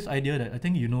 And there's this idea that I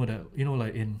think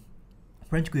that in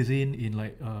French cuisine, in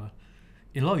a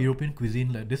lot of European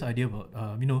cuisine, this idea about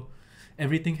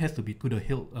everything has to be to the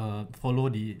hilt, follow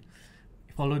the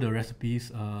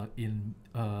recipes in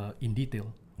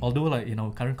detail. Although in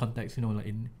our current context,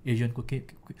 in Asian cooking,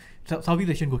 Southeast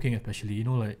Asian cooking especially,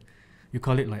 you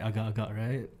call it agak-agak,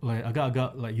 right?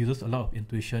 Agak-agak uses a lot of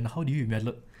intuition. How do you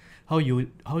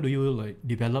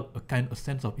develop a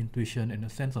sense of intuition and a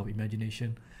sense of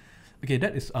imagination? Okay,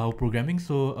 that is our programming.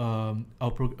 So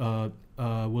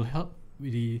will help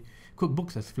with the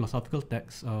cookbooks as philosophical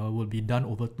texts will be done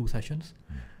over 2 sessions.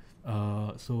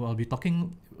 So I'll be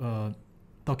talking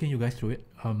you guys through it.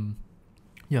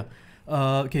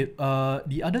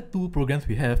 The other 2 programs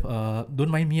we have, don't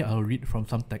mind me, I'll read from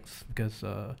some texts because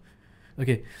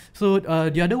so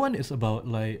the other one is about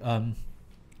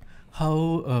how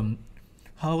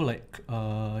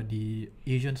the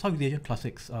Southeast Asian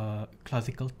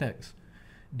classical texts,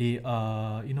 they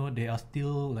are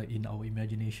still in our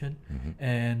imagination.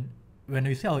 And when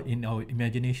we say in our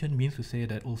imagination, means to say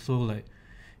that also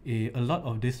a lot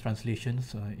of these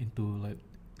translations into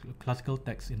classical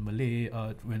text in Malay,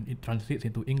 when it translates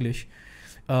into English,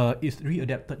 is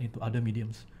readapted into other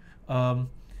mediums. I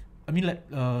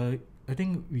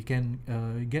think we can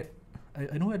get, I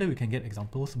don't know whether we can get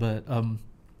examples, but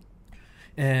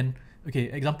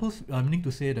examples, meaning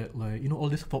to say that all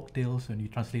these folk tales, when you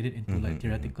translate it into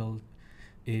theoretical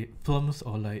films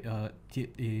or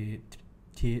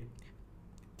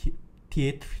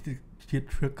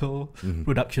theatrical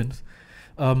productions,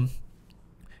 how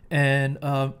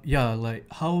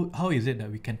is it that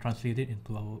we can translate it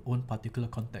into our own particular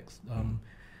context?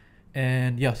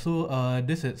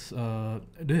 This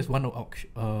is one of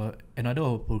our another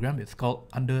of our program. It's called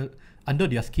Under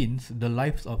Their Skins: The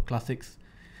Lives of Classics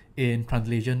in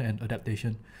Translation and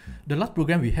Adaptation. The last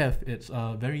program we have, it's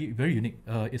very, very unique.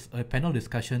 It's a panel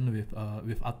discussion with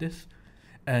artists,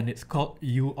 and it's called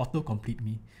You Autocomplete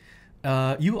Me.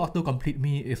 You Autocomplete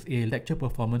Me is a lecture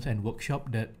performance and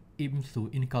workshop that aims to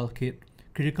inculcate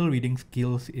critical reading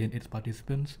skills in its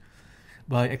participants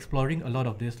by exploring a lot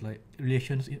of this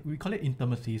relations, we call it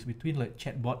intimacies, between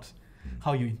chatbots,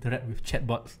 how you interact with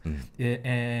chatbots,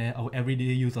 and our everyday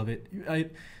use of it. I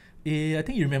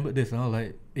think you remember this,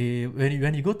 when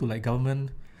you go to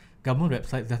government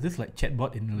websites, there's this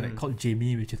chatbot in called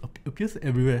Jamie, which appears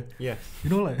everywhere. Yes.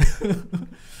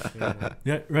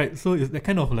 Yeah, right. So it's that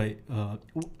kind of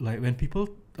when people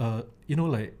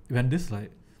when this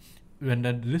when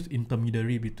there's this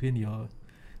intermediary between your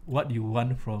what you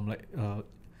want from like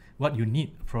what you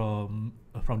need from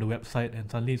the website, and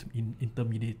suddenly it's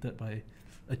intermediated by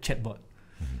a chatbot.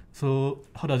 So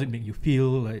how does it make you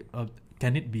feel? Like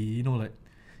can it be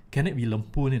can it be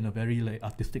lampooned in a very like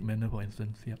artistic manner, for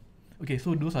instance? Yeah. Okay,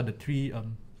 so those are the three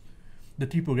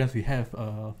programs we have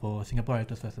for Singapore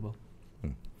Writers Festival.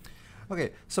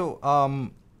 Okay, so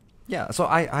so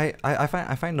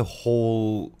I find the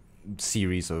whole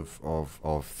series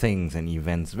of things and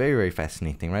events very, very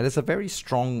fascinating, right? There's a very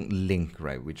strong link,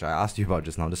 right, which I asked you about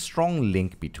just now, the strong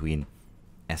link between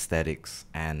aesthetics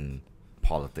and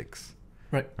politics.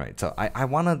 Right. So I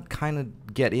want to kind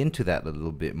of get into that a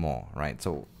little bit more, right?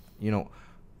 So, why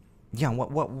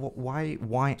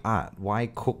art? Why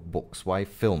cookbooks? Why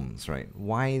films, right?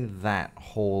 Why that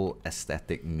whole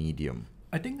aesthetic medium?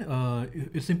 I think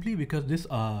it's simply because these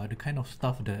are the kind of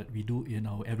stuff that we do in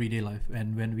our everyday life,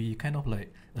 and when we kind of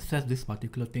like assess these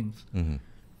particular things,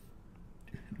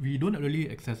 we don't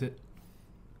really access it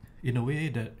in a way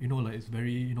that like it's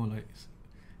very like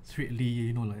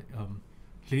straightly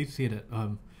clearly say that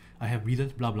I have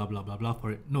reasons blah blah blah blah blah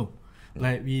for it. No,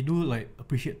 like we do like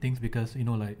appreciate things because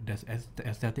like there's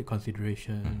aesthetic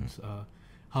considerations,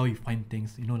 how you find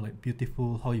things like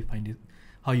beautiful, how you find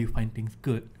things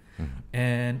good.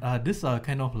 And these are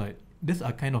kind of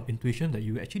intuition that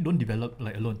you actually don't develop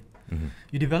like alone.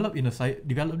 You develop this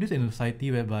in a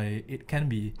society whereby it can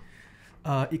be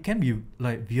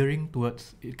like veering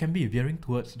towards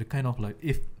the kind of like,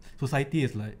 if society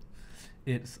is like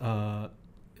it's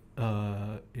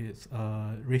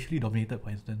racially dominated,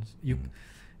 for instance,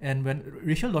 and when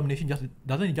racial domination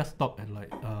doesn't just stop at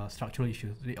like structural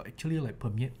issues, they actually like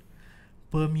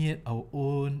permeate our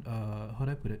own how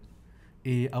do I put it,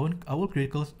 our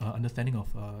critical understanding of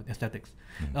aesthetics.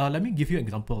 Let me give you an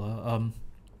example.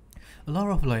 A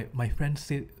lot of like my friends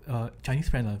say, Chinese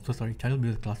friends, I'm so sorry, Chinese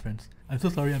middle class friends, I'm so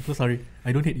sorry,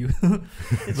 I don't hate you. But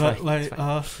fine, like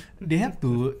they have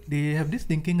this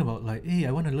thinking about like, hey,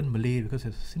 I want to learn Malay because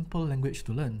it's a simple language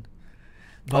to learn.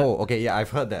 But okay, yeah,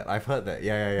 I've heard that.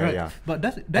 Yeah. But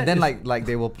that and then like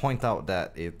they will point out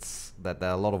that that there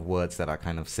are a lot of words that are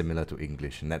kind of similar to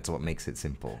English, and that's what makes it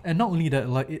simple. And not only that,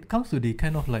 like it comes to the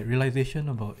kind of like realization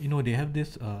about they have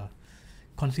this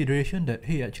consideration that,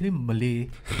 hey, actually Malay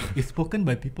is spoken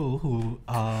by people who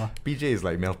are PJ is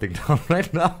like melting down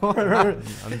right now.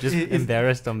 I'm just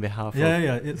embarrassed on behalf of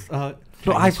it's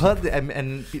no, I've heard that,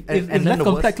 and it's less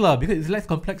complex because it's less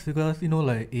complex because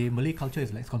like a Malay culture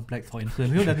is less complex, for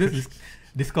instance. There's this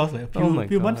discourse like a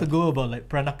few months ago about like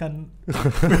Peranakan.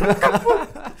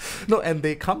 No, and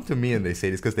they come to me and they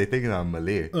say this because they think I'm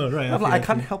Malay. Right. I'm like, I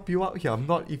can't help you out here. I'm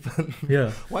not even.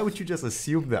 Yeah. Why would you just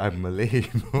assume that I'm Malay?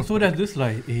 So there's this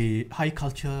like a high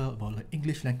culture about like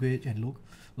English language and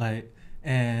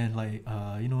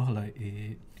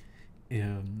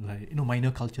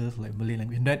minor cultures like Malay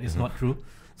language, and that is not true.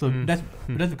 So that's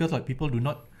because like people do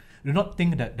not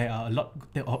think that there are a lot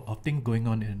of things going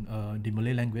on in the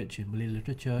Malay language, in Malay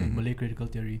literature, in Malay critical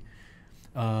theory,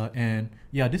 and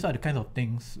these are the kinds of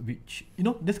things which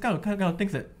this kind of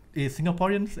things that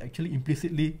Singaporeans actually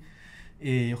implicitly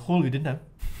hold within them,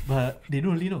 but they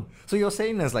don't really know. So you're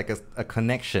saying there's like a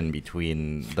connection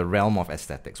between the realm of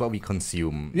aesthetics, what we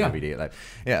consume everyday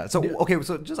life. Yeah. So okay,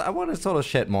 so just I want to sort of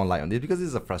shed more light on this because this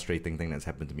is a frustrating thing that's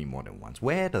happened to me more than once.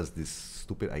 Where does this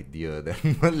stupid idea that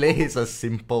Malay is a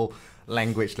simple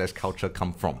language/culture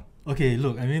come from? Okay,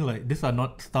 look, I mean, like, these are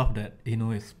not stuff that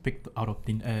is picked out of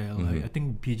thin air. Like, I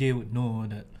think PJ would know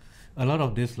that a lot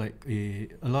of this, how do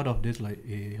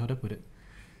I put it?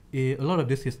 A lot of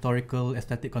this historical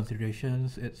aesthetic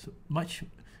considerations,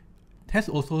 has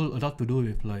also a lot to do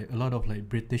with like a lot of like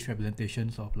British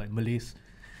representations of like Malays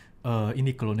in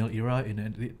the colonial era,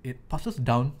 and it passes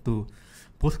down to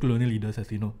post-colonial leaders,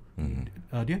 as you know.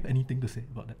 Do you have anything to say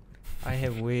about that? I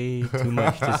have way too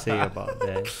much to say about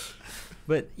that.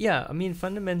 But yeah, I mean,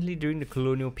 fundamentally during the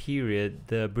colonial period,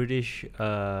 the British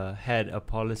had a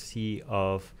policy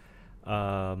of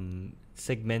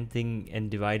segmenting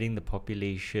and dividing the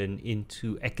population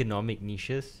into economic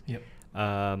niches. Yep.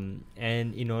 And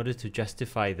in order to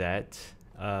justify that,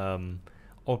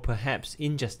 or perhaps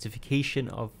in justification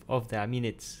of that, I mean,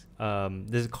 it's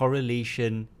there's a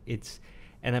correlation.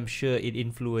 And I'm sure it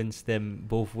influenced them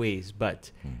both ways. But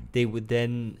they would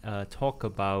then talk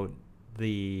about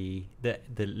the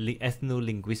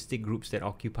ethno-linguistic groups that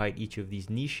occupied each of these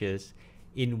niches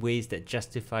in ways that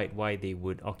justified why they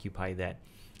would occupy that.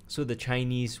 So the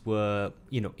Chinese were,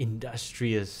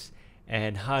 industrious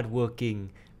and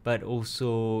hardworking, but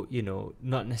also,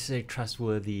 not necessarily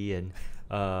trustworthy and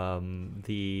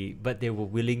But they were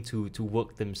willing to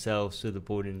work themselves to the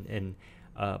bone, and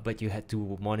but you had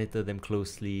to monitor them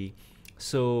closely.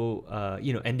 So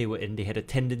and they had a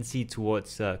tendency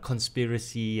towards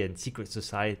conspiracy and secret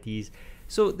societies.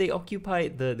 So they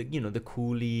occupied the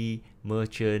coolie,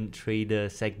 merchant, trader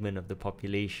segment of the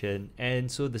population,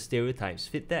 and so the stereotypes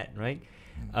fit that, right?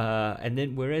 And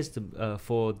then whereas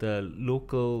for the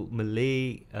local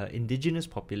Malay indigenous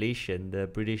population, the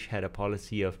British had a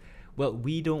policy of, well,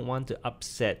 we don't want to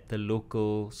upset the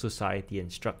local society and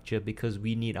structure because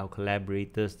we need our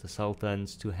collaborators, the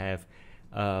sultans, to have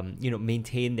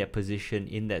maintain their position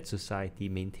in that society,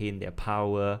 maintain their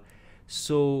power.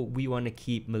 So we want to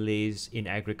keep Malays in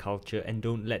agriculture and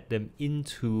don't let them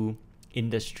into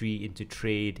industry, into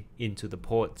trade, into the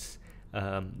ports,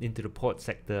 into the port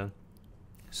sector.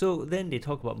 So then they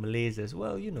talk about Malays as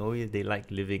well, they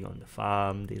like living on the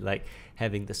farm, they like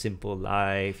having the simple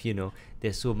life,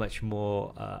 they're so much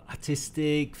more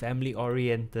artistic,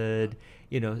 family-oriented,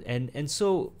 and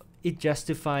so it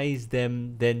justifies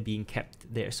them then being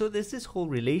kept there. So there's this whole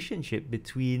relationship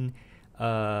between,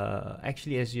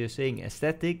 actually, as you're saying,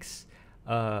 aesthetics,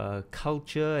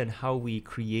 culture, and how we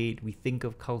think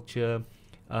of culture,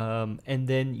 and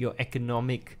then your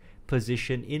economic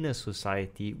position in a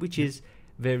society, which is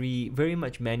very, very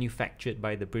much manufactured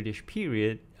by the British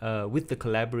period, with the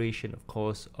collaboration, of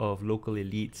course, of local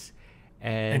elites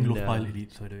and Anglophile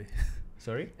elites, by the way.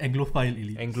 Sorry? Anglophile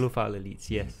elites. Anglophile elites,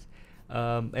 yes.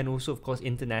 And also, of course,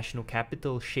 international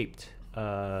capital shaped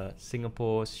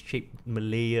Singapore, shaped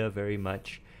Malaya very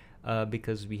much,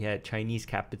 because we had Chinese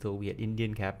capital, we had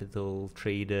Indian capital,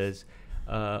 traders,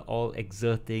 all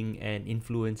exerting and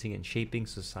influencing and shaping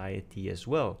society as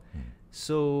well.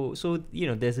 So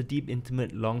there's a deep,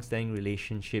 intimate, long-standing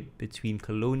relationship between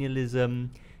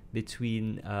colonialism,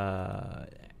 between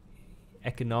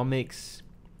economics,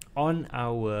 on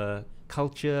our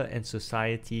culture and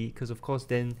society, because of course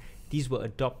then these were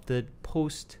adopted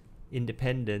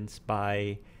post-independence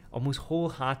by almost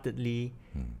wholeheartedly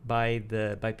by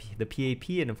the PAP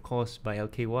and of course by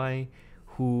LKY,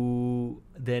 who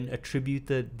then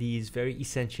attributed these very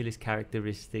essentialist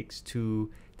characteristics to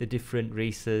the different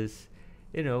races,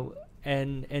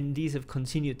 and these have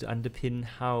continued to underpin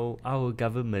how our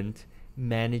government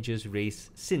manages race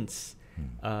since.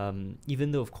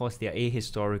 Even though, of course, they are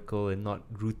ahistorical and not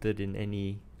rooted in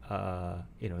any,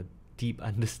 deep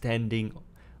understanding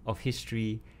of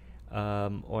history,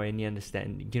 or any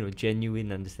understanding,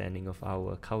 genuine understanding of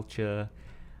our culture,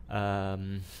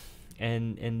 and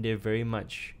they're very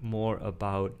much more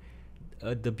about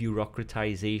the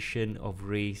bureaucratization of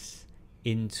race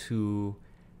into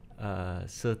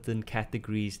certain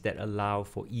categories that allow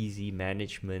for easy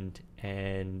management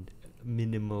and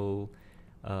minimal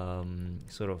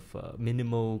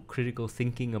minimal critical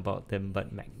thinking about them, but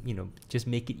just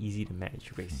make it easy to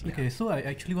manage race. Okay, so I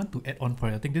actually want to add on for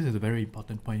it. I think this is a very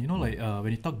important point.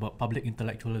 When you talk about public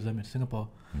intellectualism in Singapore,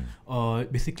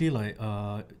 basically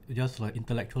just like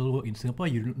intellectual work in Singapore,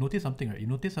 you notice something, right? You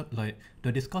notice like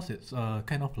the discourse is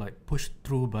kind of like pushed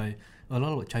through by a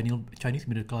lot of Chinese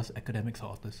middle class academics or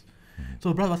authors.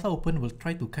 So Bras Basah Open will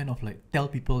try to kind of like tell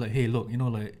people that, hey, look,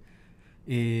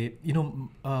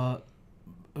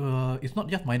 it's not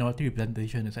just minority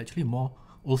representation. It's actually more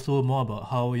about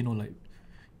how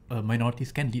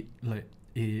minorities can lead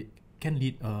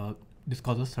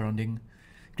discourses surrounding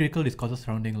critical discourses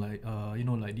surrounding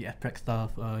the abstract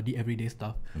stuff, the everyday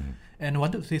stuff. And I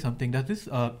wanted to say something.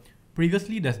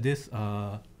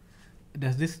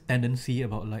 There's this tendency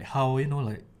about like how we call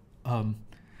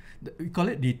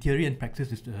it the theory and practice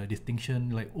distinction.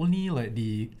 Like only like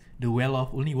the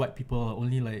well-off, only white people, or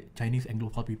only like Chinese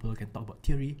Anglophile people can talk about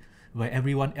theory, while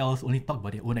everyone else only talk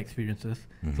about their own experiences.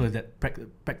 So it's that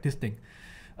practice thing,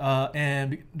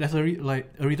 and there's a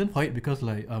reason for it, because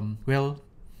you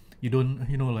don't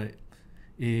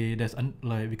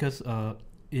because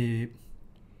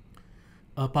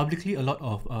publicly a lot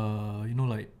of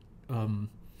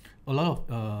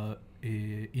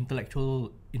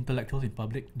intellectuals in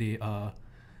public, they are,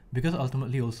 because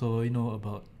ultimately also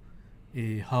about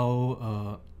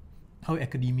how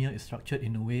academia is structured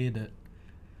in a way that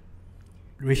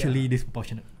racially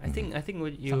disproportionate. I think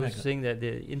what you were saying that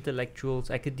the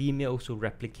intellectuals, academia also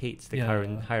replicates the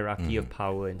current hierarchy of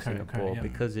power in Singapore,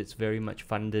 because it's very much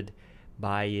funded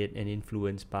by it and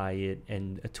influenced by it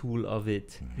and a tool of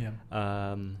it.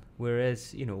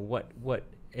 Whereas what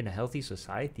in a healthy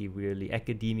society, really,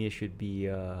 academia should be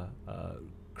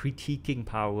critiquing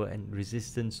power and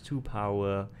resistance to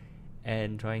power,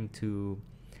 and trying to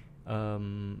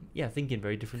think in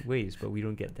very different ways, but we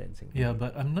don't get that in Singapore. Yeah,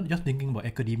 but I'm not just thinking about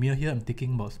academia here. I'm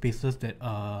thinking about spaces that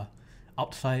are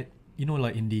outside,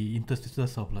 like in the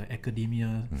interstices of like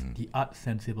academia, the arts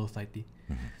and civil society.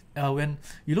 When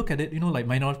you look at it, like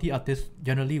minority artists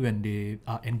generally, when they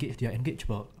are engaged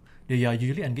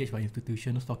usually engaged by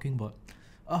institutions talking about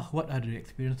what are the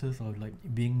experiences of like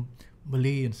being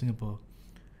Malay in Singapore.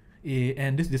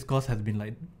 And this discourse has been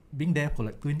like being there for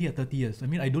like 20 or 30 years. I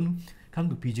mean, I don't come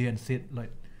to PJ and say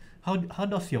like, how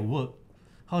does your work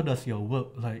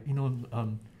like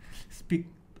speak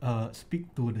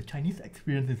to the Chinese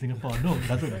experience in Singapore? No, it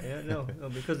doesn't. No,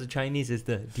 because the Chinese is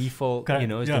the default, Correct,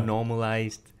 it's the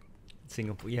normalized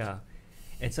Singapore. Yeah.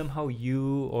 And somehow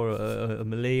you or a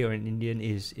Malay or an Indian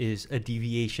is a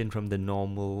deviation from the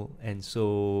normal, and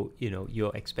so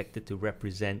you're expected to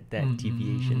represent that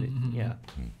deviation. Yeah.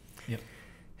 Yeah.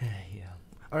 Yeah.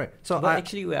 All right. So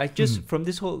actually, I just from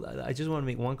this whole, I just want to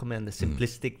make one comment on the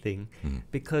simplistic thing,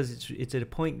 because it's at a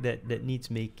point that needs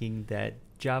making, that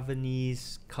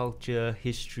Javanese culture,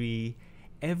 history,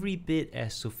 every bit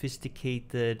as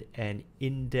sophisticated and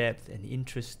in-depth and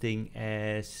interesting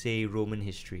as, say, Roman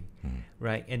history,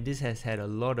 right? And this has had a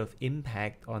lot of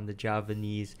impact on the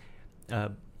Javanese.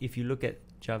 If you look at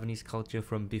Javanese culture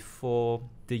from before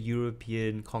the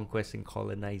European conquest and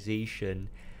colonization,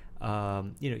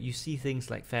 you see things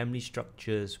like family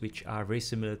structures which are very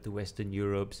similar to Western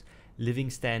Europe's, living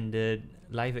standard,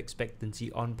 life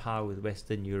expectancy on par with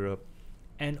Western Europe.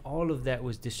 And all of that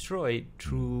was destroyed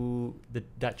through the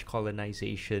Dutch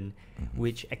colonization,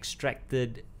 which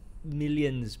extracted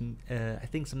millions, I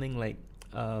think something like,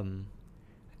 I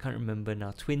can't remember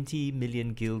now, 20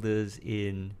 million guilders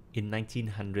in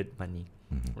 1900 money,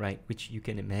 right? Which you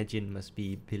can imagine must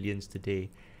be billions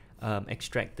today,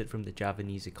 extracted from the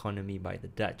Javanese economy by the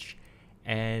Dutch.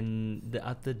 And the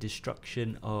utter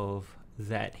destruction of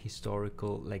that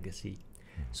historical legacy.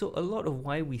 So a lot of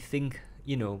why we think,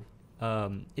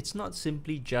 it's not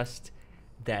simply just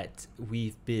that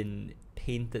we've been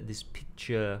painted this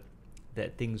picture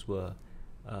that things were,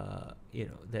 that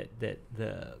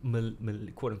the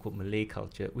quote unquote Malay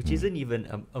culture, which isn't even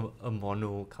a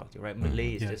mono culture, right?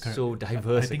 Malay is just correct. so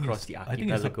diverse across the archipelago. I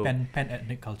think it's a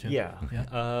pan-ethnic culture. Yeah.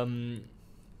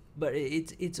 But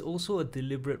it's also a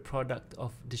deliberate product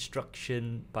of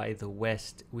destruction by the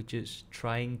West, which is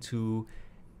trying to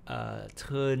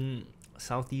turn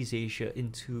Southeast Asia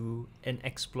into an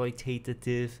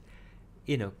exploitative,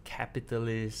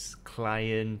 capitalist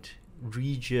client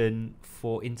region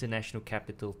for international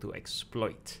capital to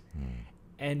exploit.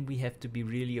 And we have to be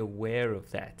really aware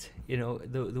of that.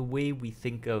 The way we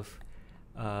think of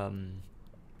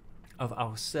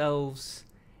ourselves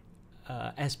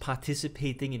as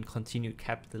participating in continued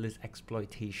capitalist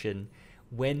exploitation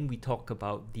when we talk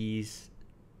about these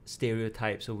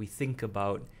stereotypes, or we think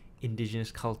about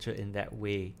indigenous culture in that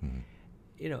way.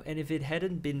 And if it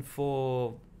hadn't been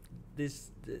for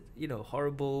this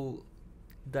horrible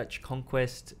Dutch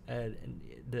conquest, and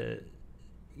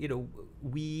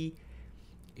we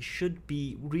should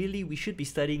be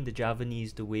studying the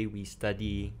Javanese the way we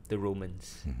study the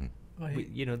Romans.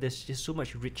 There's just so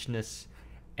much richness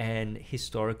and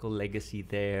historical legacy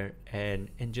there, and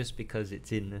just because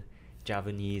it's in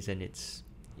Javanese and it's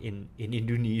in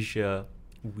Indonesia,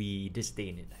 we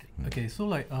disdain it. Okay, so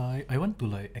like I want to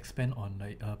like expand on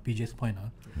like PJ's point.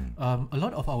 A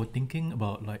lot of our thinking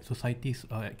about like societies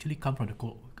actually come from the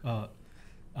Cold War.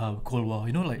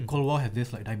 Cold War has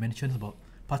this like dimensions about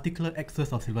particular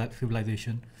axes of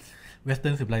civilization: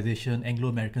 Western civilization,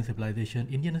 Anglo-American civilization,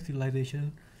 Indian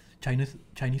civilization, Chinese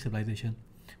civilization.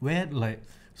 Where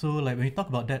when we talk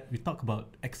about that, we talk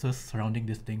about axes surrounding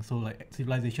this thing. So like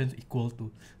civilizations equal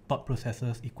to thought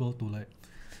processes, equal to like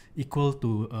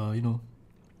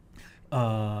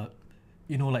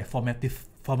formative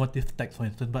text, for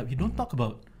instance. But we don't talk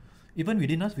about, even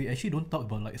within us, we actually don't talk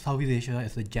about like Southeast Asia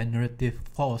as a generative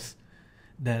force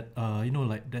that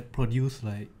that produces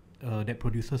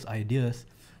ideas,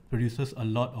 produces a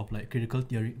lot of like critical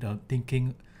theory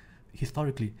thinking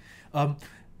historically.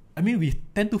 I mean, we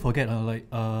tend to forget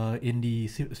in the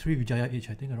Srivijaya age,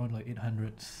 I think around like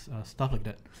 800s, stuff like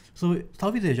that. So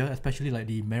Southeast Asia, especially like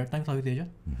the maritime Southeast Asia,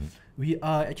 we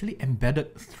are actually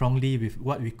embedded strongly with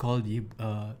what we call the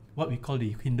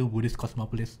Hindu-Buddhist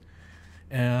cosmopolis,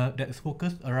 that is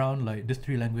focused around like these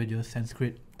three languages: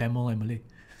 Sanskrit, Tamil, and Malay.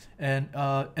 And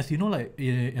as you know, I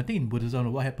think in Buddhism,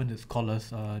 what happens is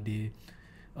scholars they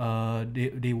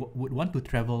would want to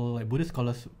travel, like Buddhist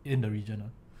scholars in the region.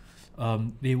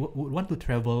 They would want to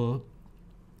travel.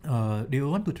 They would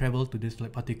want to travel to this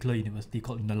like particular university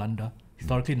called Nalanda,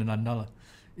 historically Nalanda,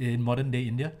 in modern day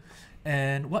India.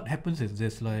 And what happens is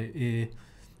this, so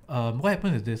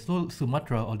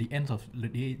Sumatra, or the ends of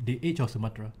the age of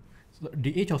Sumatra.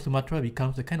 the age of Sumatra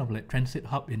becomes a kind of like transit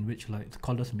hub in which like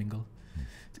scholars mingle.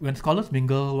 When scholars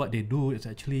mingle, what they do is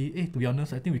actually, to be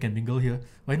honest, I think we can mingle here.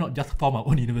 Why not just form our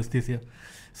own universities here?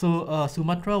 So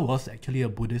Sumatra was actually a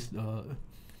Buddhist,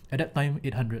 at that time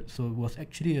 800. So it was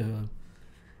actually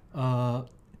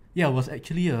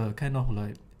a kind of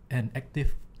like an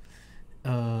active,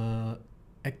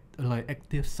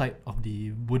 active site of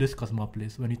the Buddhist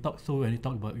cosmopolis. When you want to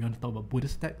talk about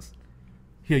Buddhist texts,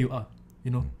 here you are.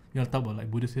 You want to talk about like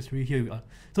Buddhist history, here you are.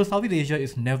 So Southeast Asia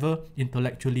is never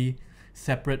intellectually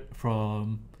separate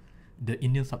from the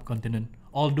Indian subcontinent.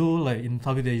 Although like in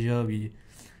Southeast Asia,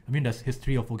 there's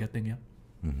history of forgetting, yeah.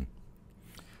 Mm-hmm.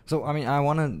 So, I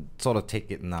want to sort of take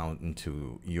it now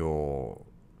into your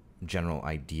general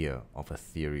idea of a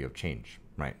theory of change,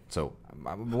 right? So,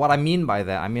 what I mean by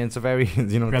that, it's a very,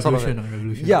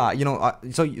 revolution. Yeah,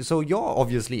 so you're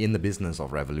obviously in the business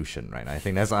of revolution, right? I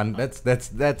think that's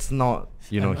not,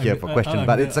 here for question,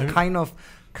 but it's a kind of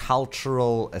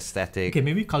cultural aesthetic. Okay,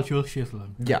 maybe cultural shift.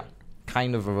 Yeah,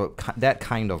 that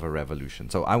kind of a revolution.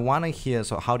 So I want to hear,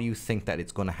 so how do you think that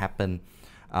it's going to happen,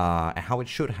 and how it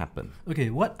should happen? Okay,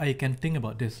 what I can think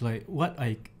about this, how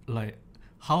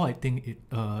I think it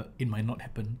might not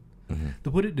happen. Mm-hmm.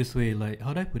 To put it this way,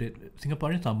 how do I put it?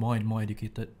 Singaporeans are more and more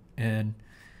educated, and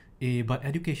but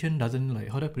education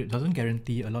doesn't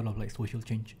guarantee a lot of social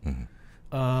change. Mm-hmm.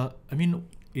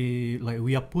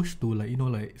 We are pushed to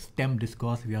STEM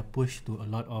discourse. We are pushed to a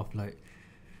lot of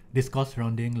discourse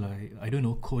surrounding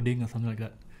coding or something like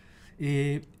that.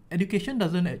 Education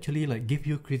doesn't actually give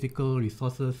you critical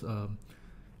resources. A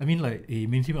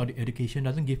mainstream education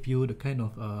doesn't give you the kind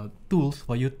of tools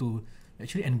for you to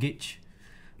actually engage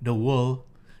the world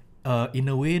in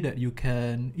a way that you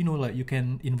can you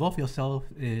can involve yourself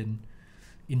in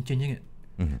changing it.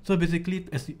 Mm-hmm. So basically,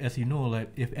 as you know,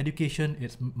 if education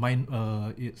is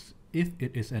if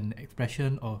it is an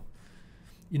expression of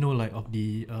of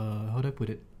the how do I put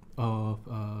it, of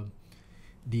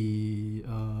the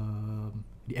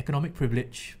economic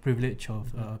privilege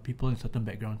of people in certain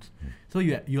backgrounds. Mm-hmm. So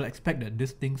you'll expect that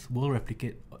these things will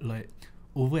replicate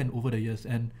over and over the years.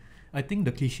 And I think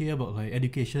the cliche about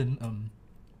education,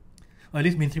 or at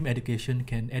least mainstream education,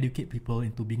 can educate people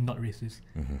into being not racist.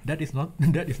 Mm-hmm. That is not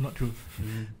true.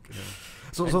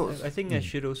 So I think I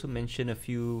should also mention a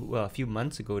few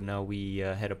months ago now we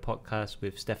had a podcast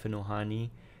with Stefano Hani,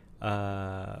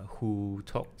 who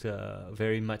talked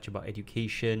very much about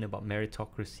education, about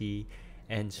meritocracy,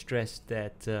 and stressed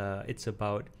that it's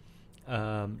about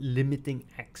limiting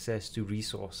access to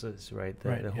resources, right?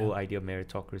 The whole idea of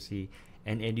meritocracy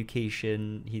and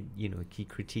education. He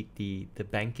critiqued the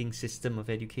banking system of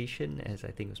education, as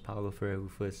I think it was Paolo Freire who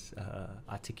first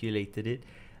articulated it,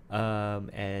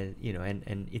 and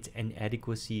its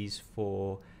inadequacies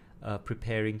for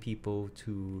preparing people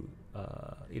to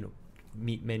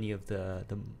meet many of the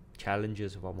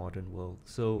challenges of our modern world.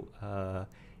 So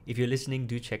if you're listening,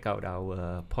 do check out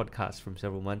our podcast from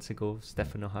several months ago,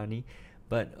 Stefano Hani.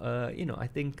 But I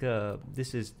think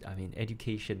this is,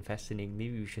 education, fascinating.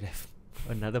 Maybe we should have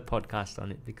another podcast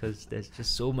on it, because there's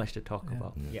just so much to talk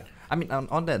about. Yeah.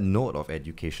 On that note of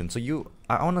education,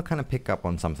 I want to kind of pick up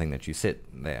on something that you said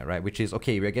there, right? Which is,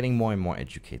 okay, we're getting more and more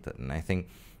educated, and I think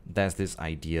there's this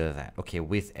idea that, okay,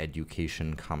 with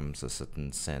education comes a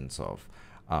certain sense of,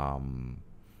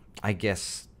 I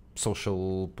guess,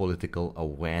 social political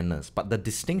awareness. But the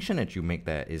distinction that you make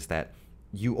there is that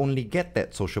you only get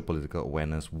that social political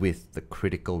awareness with the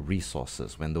critical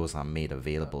resources when those are made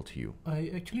available to you.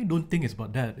 I actually don't think it's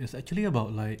about that. It's actually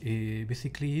about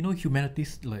basically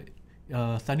humanities,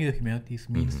 studying the humanities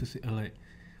means to say,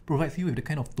 provides you with the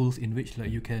kind of tools in which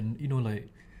you can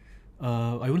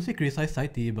I wouldn't say criticize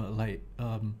society, but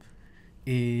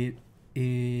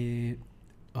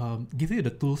give you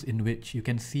the tools in which you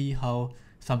can see how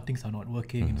some things are not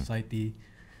working in society.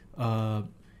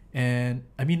 And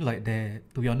to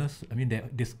be honest,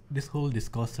 this whole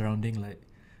discourse surrounding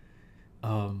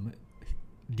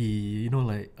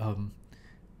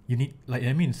you need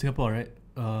in Singapore, right?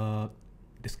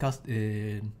 Discussed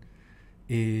in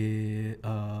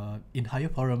higher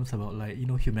forums about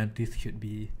humanities should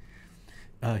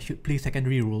play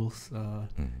secondary roles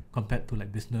compared to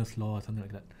business law or something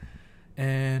like that.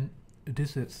 And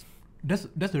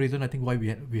that's the reason I think why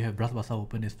we have Bras Basah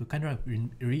Open, is to kind of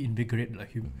reinvigorate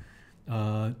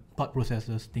thought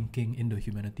processes, thinking in the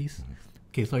humanities.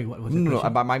 Okay, sorry, what was the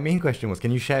question? But my main question was,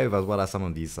 can you share with us what are some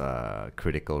of these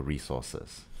critical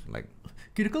resources?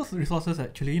 Critical resources,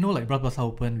 actually, Bras Basah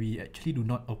Open, we actually do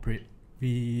not operate.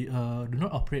 We do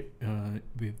not operate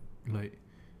with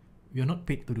we are not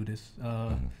paid to do this.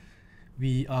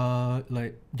 we are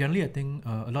like generally I think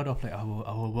a lot of like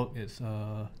our work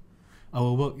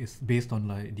is based on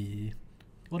like the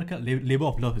what I call labor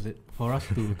of love, is it, for us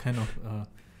to kind of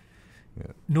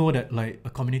know that like a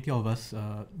community of us,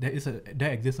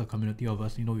 there exists a community of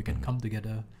us, we can come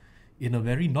together in a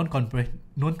very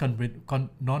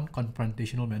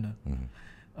non-confrontational manner.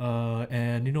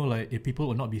 And like if people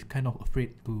will not be kind of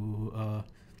afraid to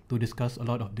discuss a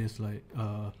lot of this like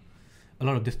a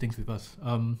lot of these things with us.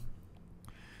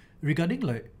 Regarding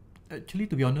like, actually,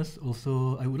 to be honest,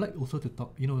 also I would like also to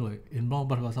talk, like in Bras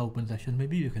Basah Open session,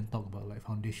 maybe you can talk about like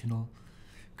foundational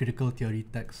critical theory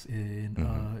texts in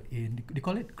they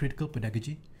call it critical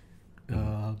pedagogy.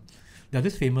 There's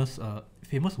this famous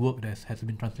work that has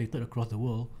been translated across the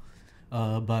world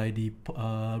by the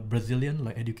Brazilian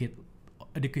like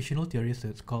educational theorist.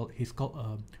 He's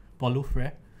called Paulo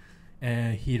Freire,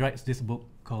 and he writes this book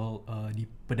called The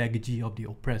Pedagogy of the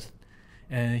Oppressed.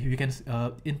 And we can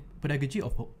in Pedagogy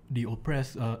of the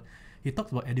Oppressed, he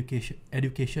talks about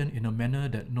education in a manner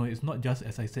that it's not just,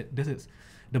 as I said, this is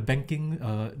the banking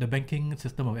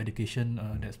system of education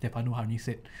that Stefano Harni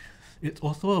said. It's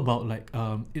also about like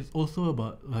a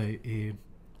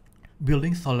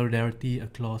building solidarity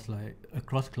across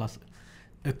classes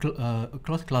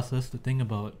to think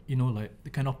about like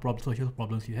the kind of social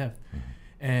problems you have,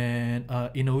 and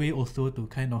in a way also to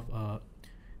kind of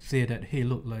say that, hey,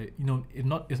 look, like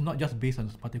it's not just based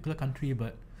on a particular country,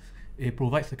 but it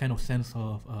provides a kind of sense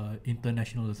of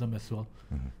internationalism as well.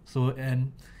 So,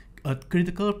 and a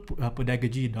critical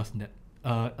pedagogy does that.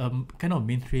 Kind of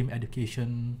mainstream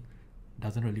education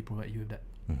doesn't really provide you with that.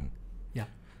 Yeah.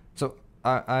 So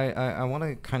I want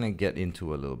to kind of get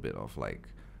into a little bit of like,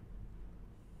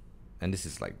 and this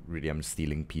is like really, I'm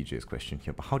stealing PJ's question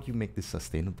here, but how do you make this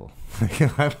sustainable?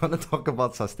 I want to talk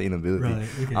about sustainability. Right,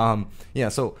 okay. Yeah.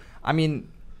 So I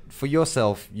mean, for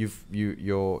yourself,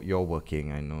 you're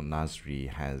working. I know Nasri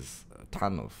has a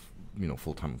ton of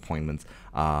full-time appointments,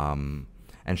 and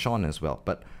Sean as well.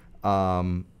 But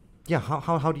yeah,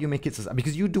 how do you make it sustainable?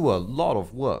 Because you do a lot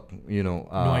of work. No,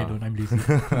 I don't. I'm lazy.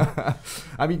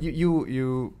 I mean,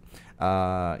 you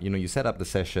set up the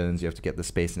sessions. You have to get the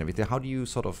space and everything. How do you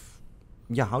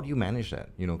how do you manage that?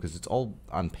 Because it's all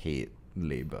unpaid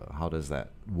labor. How does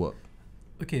that work?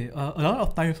 Okay, a lot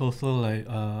of times also like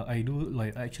I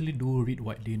actually do read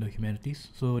widely in the humanities.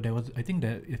 So I think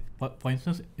that if, for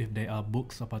instance, if there are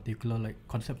books or particular like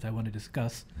concepts I want to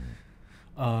discuss,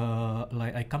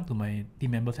 like I come to my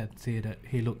team members and say that,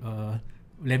 hey, look,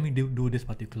 let me do this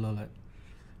particular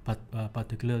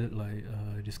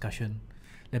discussion.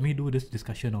 Let me do this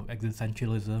discussion of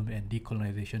existentialism and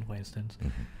decolonization, for instance.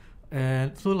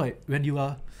 And so like when you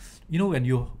are, when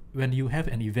you have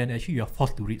an event, actually you are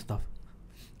forced to read stuff.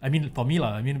 I mean, for me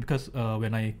because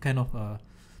when I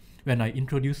when I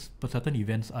introduce certain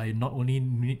events, I not only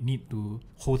need to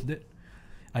host it,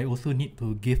 I also need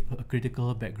to give a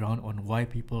critical background on why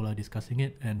people are discussing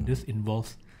it, and this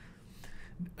involves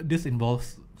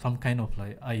some kind of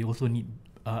like, I also need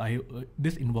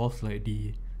this involves like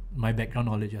my background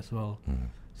knowledge as well.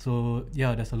 So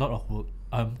yeah, there's a lot of work.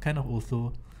 I'm kind of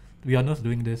also, to be honest,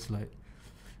 doing this like,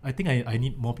 I think I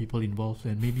need more people involved,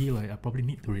 and maybe like I probably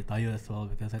need to retire as well,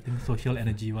 because I think social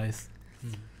energy wise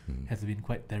has been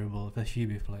quite terrible, especially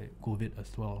with like COVID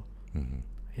as well.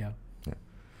 Yeah.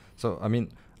 So I mean,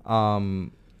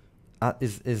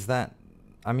 is that,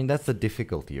 I mean, that's the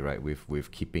difficulty, right,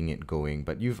 with keeping it going.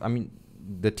 But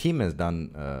the team has done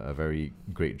a very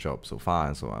great job so far,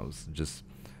 and so I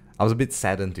was a bit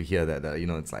saddened to hear that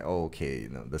it's like, oh, okay,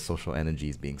 the social energy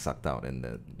is being sucked out, and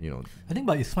that I think,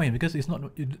 but it's fine because it's not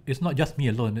just me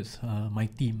alone. It's my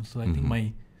team. So I think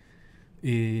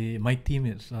my team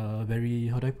is very,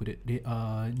 how do I put it? They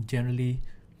are generally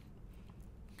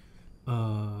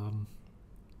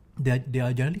they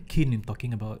are generally keen in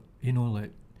talking about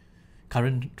like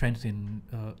current trends in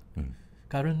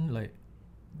current like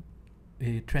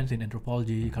trends in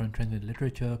anthropology, current trends in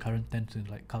literature, current trends in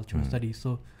like cultural studies.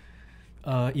 So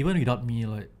even without me,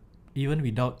 like even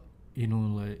without me,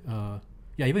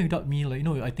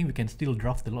 I think we can still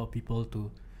draft a lot of people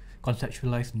to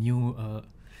conceptualize new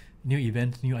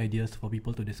events, new ideas for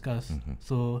people to discuss.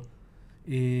 So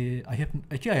I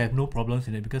have no problems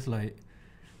in it, because like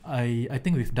I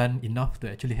think we've done enough to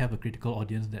actually have a critical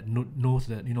audience that knows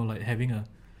that like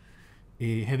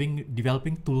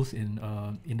developing tools in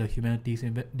the humanities,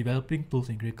 and developing tools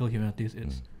in critical humanities,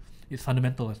 it's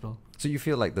fundamental as well. So you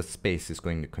feel like the space is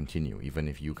going to continue even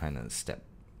if you kind of step?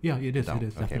 Yeah, it is. down. It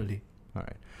is Okay. definitely. All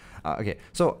right. Okay.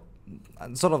 So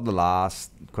sort of the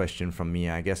last question from me,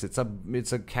 I guess it's a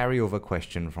carryover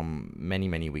question from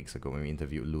many weeks ago when we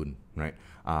interviewed Loon, right?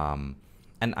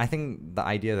 And I think the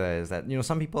idea there is that,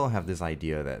 some people have this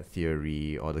idea that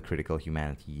theory or the critical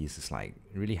humanities is like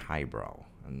really highbrow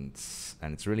and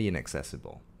it's really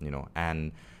inaccessible,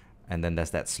 and then there's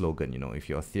that slogan, if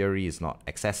your theory is not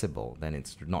accessible, then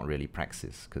it's not really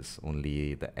praxis, because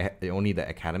only the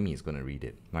academy is going to read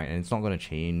it, right? And it's not going to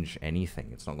change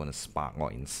anything. It's not going to spark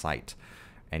or incite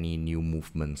any new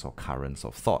movements or currents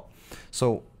of thought.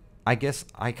 So I guess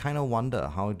I kind of wonder,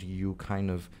 how do you kind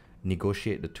of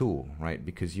negotiate the two, right?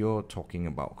 Because you're talking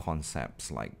about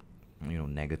concepts like,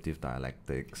 negative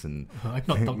dialectics and I've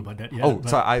not talked about that yet.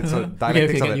 So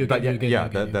dialectics okay, but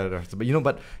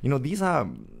these are,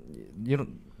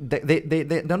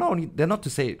 they're not to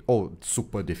say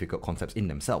super difficult concepts in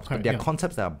themselves, but they're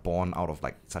concepts that are born out of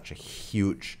like such a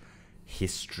huge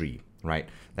history, right?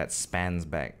 That spans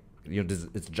back,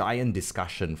 it's giant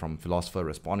discussion from philosopher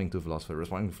responding to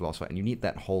philosopher, and you need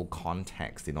that whole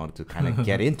context in order to kind of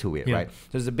get into it, right? So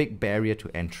there's a big barrier to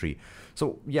entry.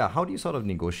 So how do you sort of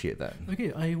negotiate that?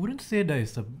 Okay, I wouldn't say there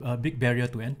is a big barrier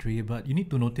to entry, but you need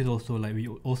to notice also, like, we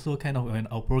also kind of, when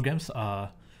our programs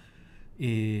are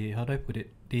how do I put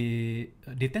it? They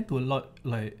tend to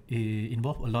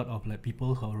involve a lot of like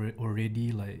people who are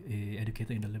already like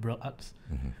educated in the liberal arts,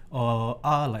 or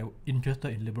are like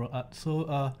interested in liberal arts.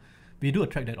 So we do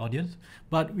attract that audience,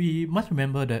 but we must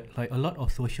remember that like a lot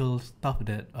of social stuff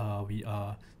that we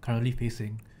are currently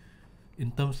facing,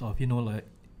 in terms of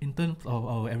in terms of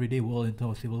our everyday world, in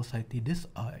terms of civil society, these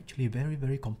are actually very,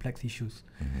 very complex issues.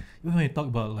 Even when you talk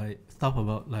about like stuff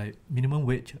about like minimum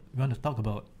wage, we want to talk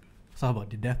about stuff about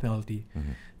the death penalty.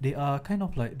 They are kind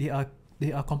of like they are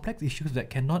complex issues that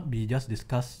cannot be just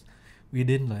discussed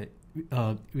within like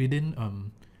within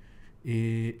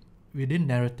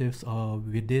narratives or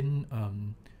within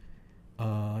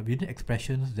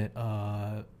expressions that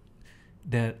are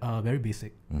very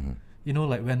basic.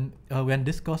 Like when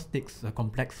discourse takes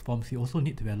complex forms, you also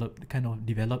need to develop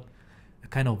a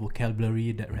kind of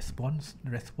vocabulary that responds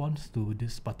to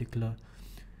this particular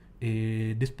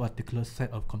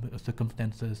set of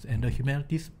circumstances, and the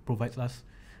humanities provides us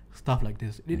stuff like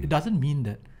this. It doesn't mean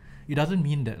that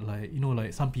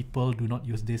like some people do not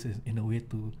use this in a way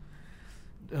to.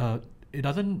 It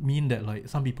doesn't mean that like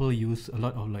some people use a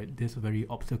lot of like this very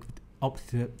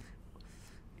obscure.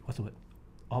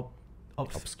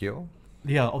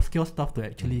 Obscure stuff to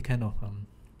actually kind of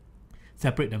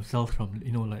separate themselves from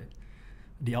like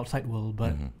the outside world.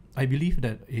 But I believe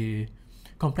that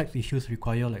complex issues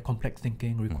require like complex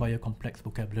thinking, require complex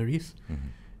vocabularies,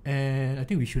 and I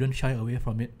think we shouldn't shy away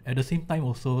from it. At the same time,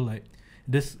 also like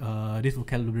these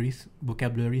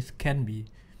vocabularies can be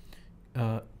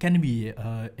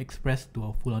expressed to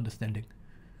our full understanding.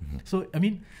 So I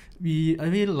mean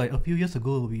like a few years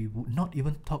ago, we would not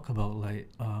even talk about like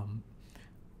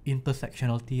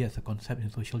intersectionality as a concept in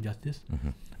social justice,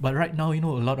 but right now a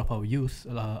lot of our youth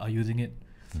are using it.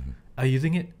 Are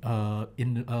using it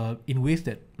in ways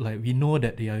that like we know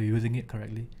that they are using it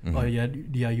correctly, or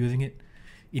they are using it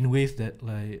in ways that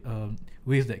like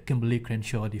ways that Kimberly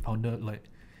Crenshaw, the founder, like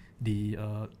the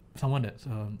someone that's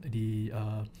the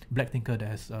black thinker that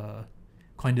has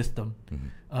coined this term,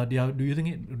 they are using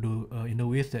it in the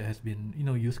ways that has been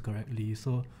used correctly.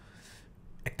 So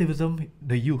activism,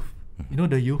 the youth,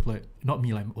 the youth, like not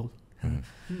me, like I'm old.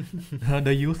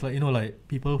 The youth, like like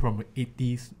people from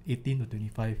 18 to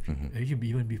 25, actually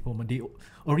even before, they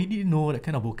already know that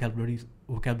kind of vocabulary.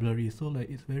 So like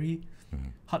it's very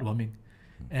heartwarming,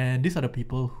 and these are the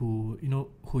people who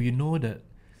that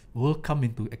will come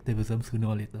into activism sooner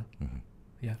or later.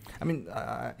 Yeah, I mean,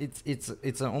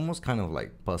 it's an almost kind of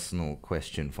like personal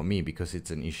question for me, because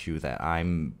it's an issue that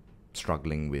I'm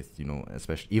struggling with,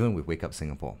 especially even with Wake Up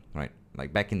Singapore, right?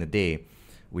 Like back in the day,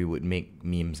 we would make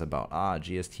memes about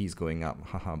GST is going up,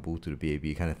 haha, boo to the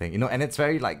BAB kind of thing, and it's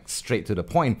very like straight to the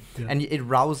point, and it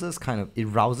rouses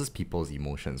people's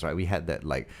emotions, right? We had that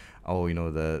like,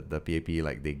 the PAP,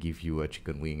 like they give you a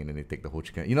chicken wing and then they take the whole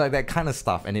chicken, like that kind of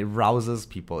stuff, and it rouses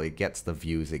people, it gets the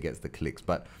views, it gets the clicks.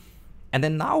 And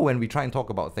then now when we try and talk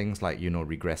about things like,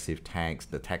 regressive tax,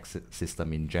 the tax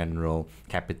system in general,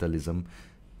 capitalism,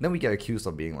 then we get accused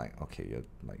of being like, okay, you're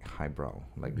like highbrow,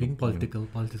 like being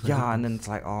politicizing. Yeah, and then it's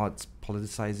like, it's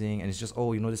politicizing, and it's just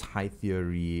this high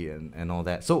theory and all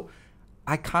that. So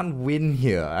I can't win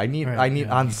here. I need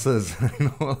answers.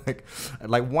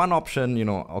 Like one option,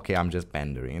 okay, I'm just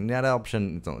pandering, and the other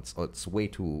option, it's way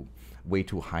too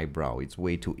highbrow. It's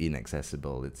way too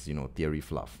inaccessible. It's theory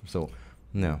fluff. So.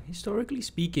 No. Historically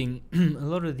speaking, a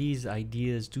lot of these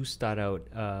ideas do start out,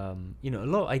 a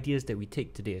lot of ideas that we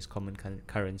take today as common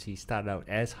currency start out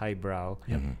as highbrow,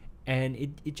 and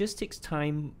it just takes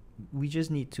time. We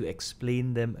just need to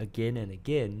explain them again and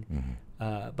again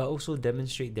but also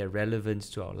demonstrate their relevance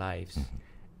to our lives.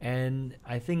 And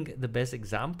I think the best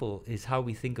example is how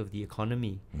we think of the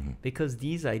economy, because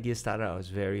these ideas started out as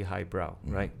very highbrow,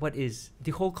 right? What is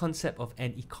the whole concept of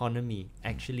an economy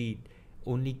actually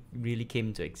only really came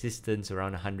into existence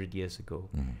around 100 years ago.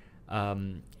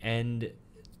 And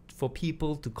for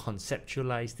people to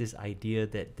conceptualize this idea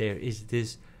that there is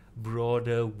this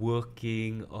broader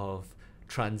working of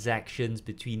transactions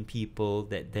between people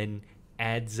that then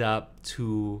adds up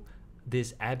to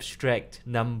this abstract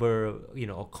number,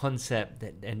 or concept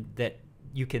that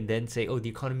you can then say, oh, the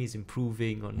economy is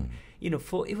improving on,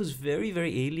 for it was very,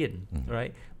 very alien,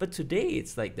 right? But today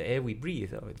it's like the air we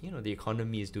breathe. The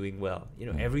economy is doing well.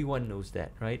 Everyone knows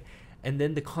that, right? And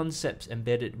then the concepts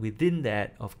embedded within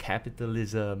that of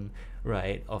capitalism,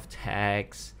 right, of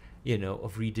tax,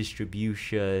 of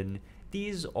redistribution,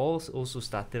 these all also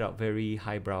started out very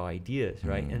highbrow ideas,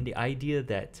 right? And the idea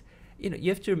that you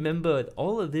have to remember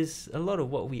all of this, a lot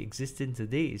of what we exist in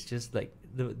today is just like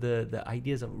the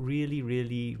ideas are really,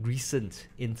 really recent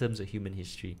in terms of human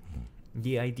history.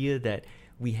 The idea that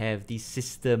we have these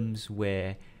systems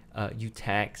where you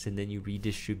tax and then you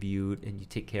redistribute and you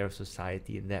take care of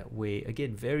society in that way.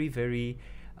 Again, very, very,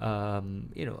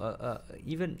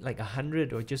 even like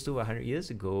 100 or just over 100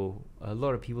 years ago, a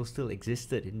lot of people still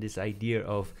existed in this idea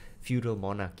of feudal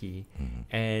monarchy,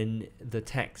 and the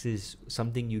tax is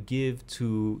something you give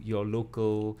to your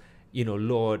local,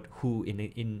 lord, who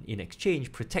in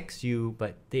exchange protects you,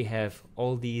 but they have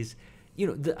all these,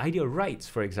 the idea of rights,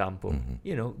 for example,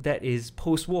 that is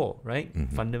post-war, right?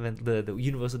 Fundamental, the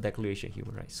Universal Declaration of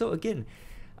Human Rights. So again,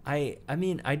 I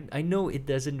know it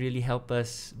doesn't really help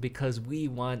us because we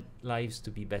want lives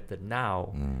to be better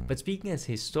now. But speaking as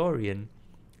a historian,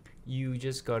 you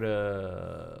just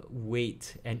gotta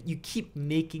wait, and you keep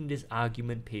making this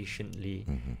argument patiently,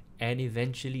 and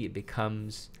eventually it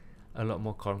becomes a lot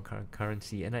more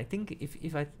currency. And I think if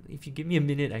you give me a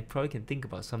minute, I probably can think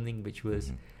about something which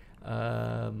was.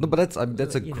 No, but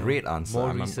that's a great answer.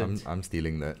 I'm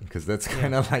stealing that because that's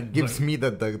kind of like gives me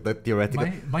the theoretical.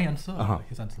 My answer,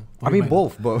 his answer. I mean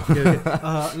both.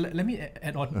 Let me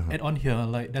add on here.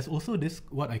 Like there's also this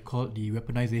what I call the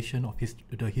weaponization of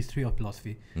the history of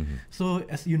philosophy. So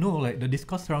as you know, like the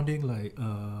discourse surrounding like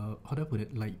how do I put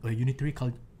it, like a unitary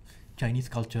Chinese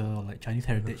culture, or like Chinese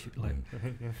heritage, like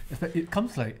it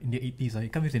comes like in the 80s,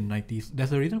 it comes in the 90s.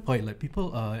 There's a reason for it. Like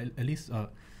people, at least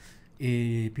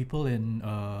people in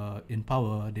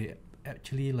power, they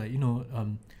actually like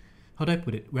how do I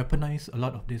put it, weaponize a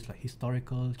lot of this like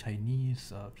historical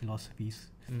Chinese philosophies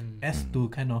as to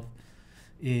kind of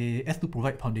as to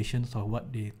provide foundations of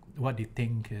what they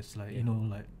think is like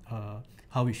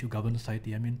how we should govern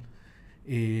society. I mean,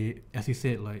 as you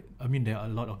said, like there are a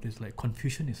lot of this like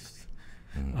Confucianists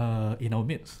in our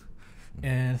midst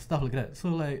and stuff like that. So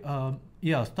like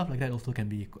stuff like that also can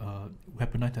be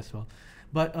weaponized as well.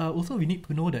 But also we need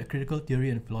to know that critical theory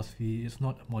and philosophy is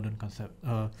not a modern concept,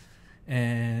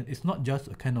 and it's not just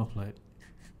a kind of like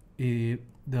the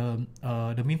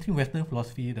mainstream Western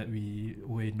philosophy that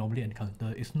we normally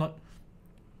encounter. It's not.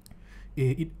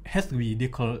 It has to be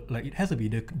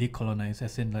decolonized.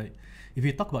 As in, like, if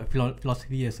you talk about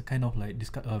philosophy as a kind of like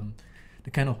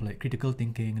the kind of like critical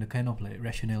thinking, the kind of like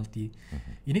rationality,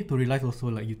 you need to realize also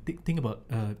like you think about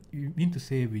you mean to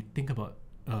say we think about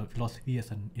philosophy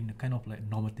as in a kind of like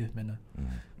normative manner.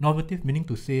 Normative meaning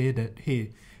to say that hey,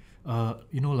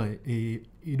 you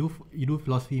do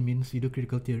philosophy means you do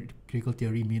critical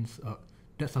theory means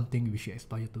that's something we should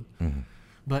aspire to.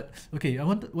 But okay, I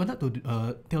wanted to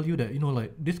tell you that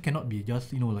like this cannot be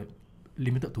just like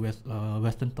limited to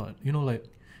Western thought. Like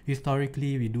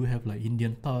historically we do have like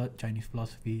Indian thought, Chinese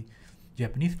philosophy,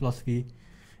 Japanese philosophy.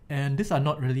 And these are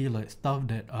not really like stuff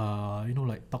that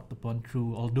like talked upon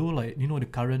through. Although like the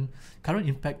current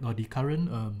impact or the current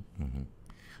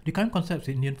concepts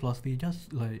in Indian philosophy,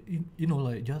 just like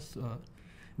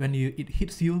when it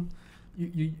hits you,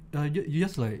 you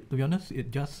just like, to be honest,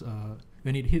 it just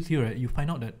when it hits you, right, you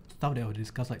find out that stuff that was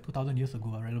discussed like 2,000 years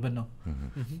ago are relevant now.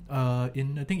 I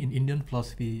think in Indian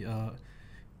philosophy,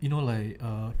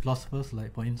 philosophers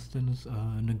like, for instance,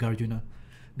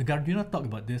 Nagarjuna talked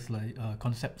about this like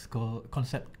concept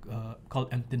called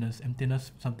emptiness.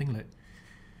 Emptiness, something like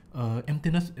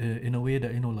emptiness in a way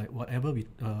that like whatever we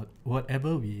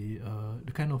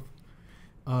the kind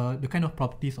of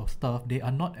properties of stuff, they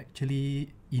are not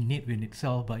actually innate in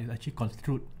itself, but it's actually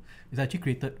construed. It's actually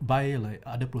created by like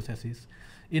other processes.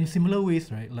 In similar ways,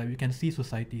 right? Like we can see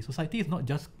society. Society is not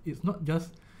just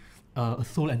a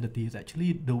sole entity. It's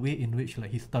actually the way in which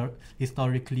like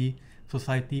historically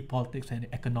society, politics, and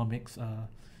economics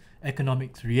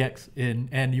reacts in,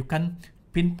 and you can't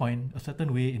pinpoint a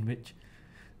certain way in which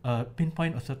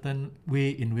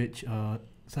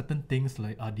certain things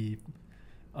like are the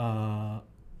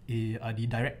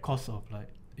direct cause of like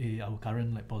our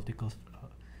current like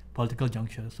political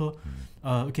juncture. So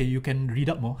okay, you can read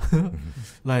up more.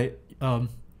 Like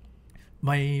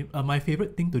my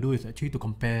favorite thing to do is actually to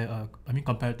compare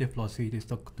comparative philosophy is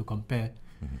to compare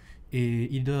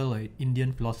either like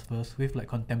Indian philosophers with like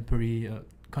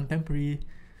contemporary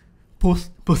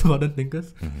postmodern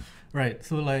thinkers. Right.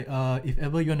 So like if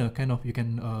ever you wanna you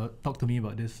can talk to me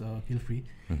about this, feel free.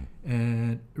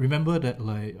 And remember that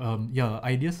like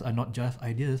ideas are not just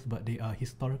ideas, but they are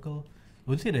historical. I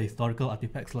wouldn't say they're historical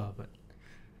artifacts lah, but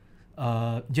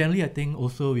generally I think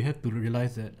also we have to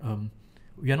realize that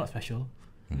we are not special.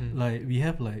 Like we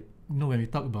have like, you know, when we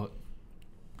talk about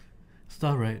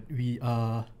stuff, right, we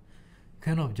are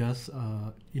kind of just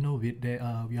we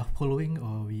are following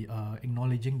or we are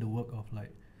acknowledging the work of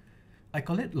like, I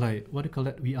call it like, what do you call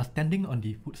that? We are standing on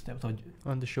the footsteps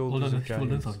on the shoulders of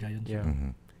giants. Yeah.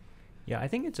 Yeah, I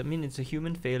think it's a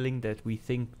human failing that we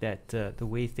think that the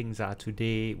way things are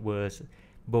today was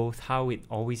both how it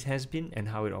always has been and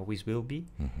how it always will be.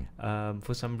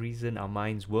 For some reason, our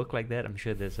minds work like that. I'm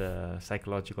sure there's a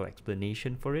psychological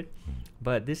explanation for it.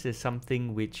 But this is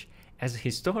something which, as a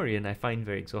historian, I find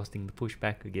very exhausting to push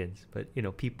back against. But, you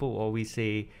know, people always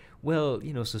say, well,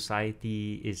 you know,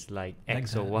 society is like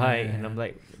X or Y. And I'm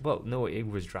like, well, no, it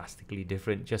was drastically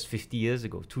different. Just 50 years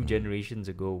ago, 2 generations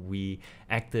ago, we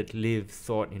acted, lived,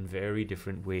 thought in very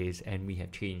different ways, and we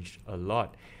have changed a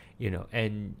lot, you know.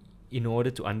 And in order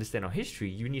to understand our history,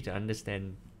 you need to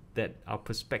understand that our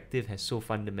perspective has so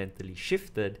fundamentally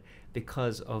shifted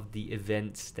because of the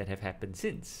events that have happened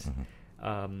since.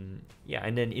 And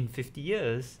then in 50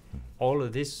 years, all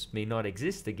of this may not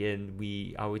exist again.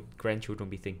 Our grandchildren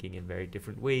will be thinking in very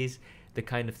different ways. The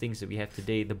kind of things that we have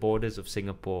today, the borders of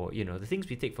Singapore, you know, the things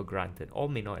we take for granted, all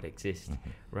may not exist,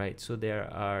 right? So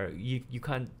you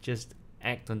can't just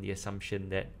act on the assumption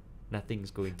that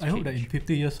nothing's going to change. I hope that in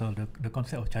 50 years, the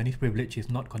concept of Chinese privilege is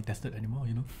not contested anymore,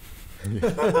 you know?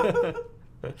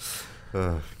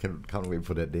 Can't wait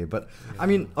for that day. But I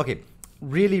mean, okay,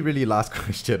 really last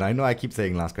question. I know I keep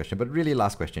saying last question, but really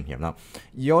last question here. Now,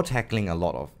 you're tackling a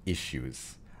lot of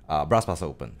issues. Bras Basah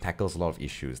Open tackles a lot of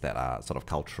issues that are sort of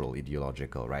cultural,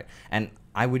 ideological, right? And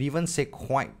I would even say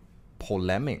quite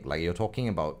polemic. Like, you're talking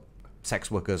about sex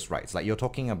workers' rights. Like, you're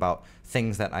talking about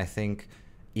things that I think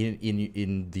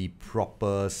in the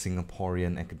proper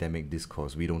Singaporean academic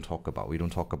discourse we don't talk about. We don't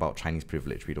talk about Chinese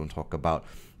privilege. We don't talk about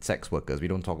sex workers. We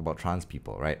don't talk about trans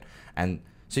people, right? And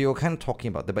so you're kind of talking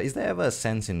about that. But is there ever a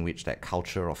sense in which that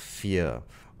culture of fear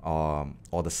or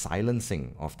the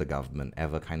silencing of the government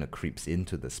ever kind of creeps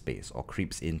into the space or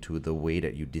creeps into the way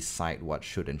that you decide what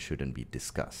should and shouldn't be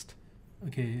discussed?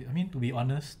 Okay, I mean, to be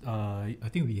honest, I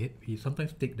think we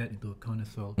sometimes take that into account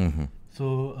as well.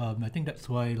 So I think that's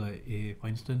why, like, for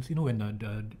instance, you know, when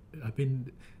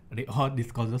the hot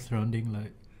discourses surrounding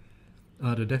like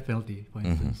the death penalty, for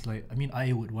instance, like, I mean,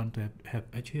 I would want to have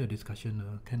actually a discussion,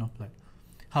 kind of like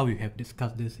how we have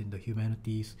discussed this in the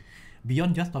humanities,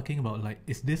 beyond just talking about like,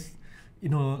 is this, you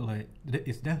know, like,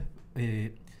 is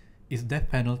death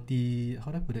penalty,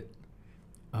 how do I put it?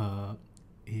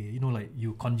 You know, like,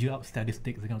 you conjure up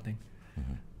statistics, that kind of thing.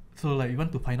 So like, you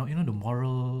want to find out, you know, the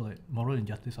moral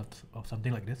injustice of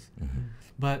something like this.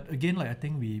 But again, like, I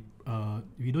think we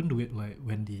don't do it like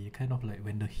when the kind of like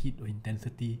when the heat or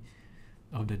intensity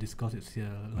of the discourse is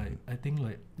here. Like, I think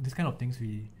like this kind of things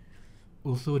we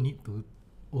also need to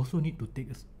take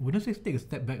wouldn't say take a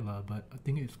step back lah, but I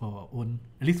think it's for our own,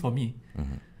 at least for me.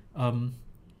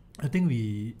 I think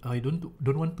I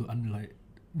don't want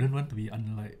to be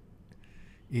unlike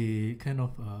a kind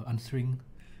of answering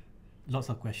lots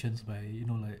of questions by, you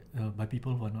know, like by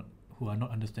people who are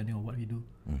not understanding of what we do.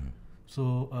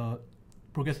 So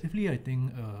progressively, I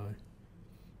think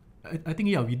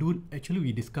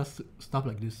we discuss stuff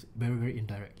like this very, very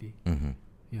indirectly.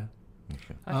 Yeah.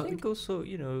 Okay. I think also,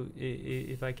 you know,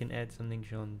 if I can add something,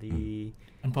 Sean,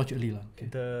 unfortunately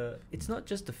it's not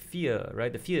just the fear,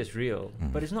 right? The fear is real,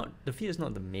 but the fear is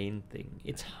not the main thing.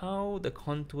 It's how the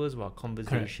contours of our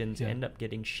conversations end up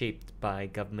getting shaped by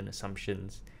government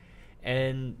assumptions.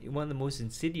 And one of the most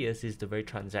insidious is the very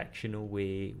transactional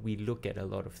way we look at a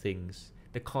lot of things,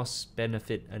 the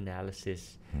cost-benefit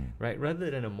analysis, right?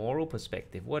 Rather than a moral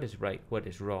perspective, what is right, what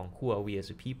is wrong, who are we as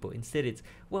a people? Instead, it's,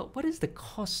 well, what is the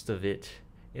cost of it?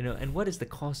 You know, and what is the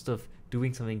cost of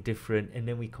doing something different? And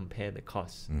then we compare the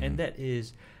costs. And that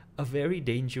is a very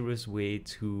dangerous way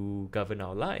to govern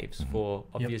our lives for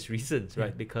obvious reasons,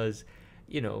 right? Because,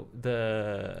 you know,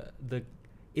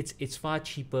 it's far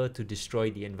cheaper to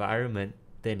destroy the environment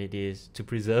than it is to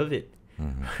preserve it,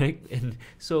 right? And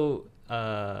so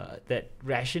that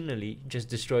rationally just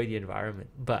destroy the environment,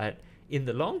 but in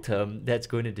the long term, that's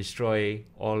going to destroy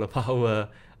all of our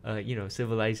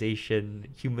civilization,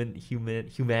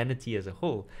 humanity as a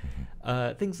whole,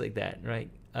 things like that, right?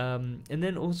 And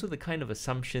then also the kind of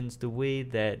assumptions, the way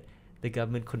that the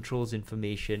government controls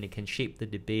information, it can shape the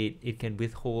debate, it can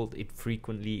withhold, it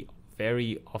frequently,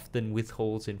 very often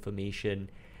withholds information.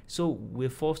 So we're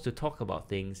forced to talk about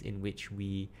things in which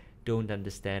we don't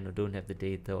understand or don't have the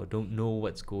data or don't know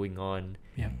what's going on.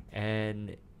 Yeah.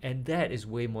 And that is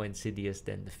way more insidious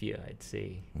than the fear, I'd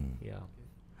say. Yeah.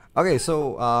 Okay,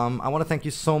 so I want to thank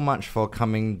you so much for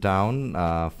coming down,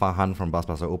 Farhan from Bras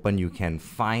Basah Open. You can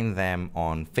find them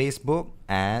on Facebook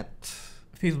at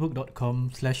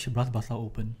facebook.com/Bras Basah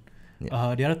Open.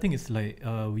 Yeah. The other thing is like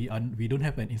we don't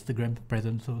have an Instagram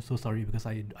presence, so sorry because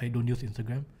I don't use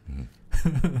Instagram.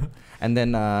 And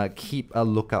then keep a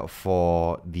lookout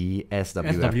for the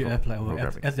SWF like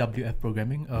our SWF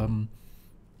programming.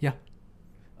 Yeah.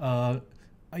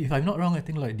 If I'm not wrong, I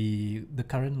think like the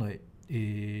current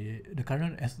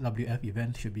SWF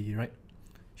event should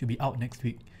be out next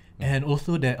week. And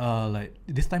also there are like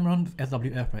this time around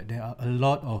SWF, right? There are a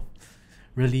lot of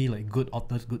really like good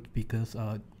authors, good speakers.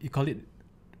 We call it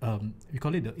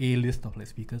the A list of like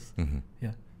speakers.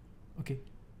 Yeah. Okay.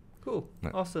 Cool.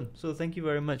 Awesome. So thank you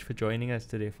very much for joining us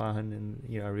today, Farhan, and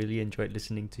I really enjoyed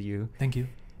listening to you. Thank you.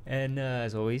 And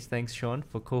as always, thanks Sean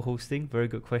for co-hosting. Very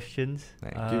good questions.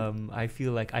 Thank you. I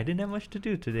feel like I didn't have much to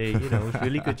do today. It was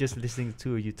really good just listening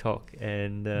to you talk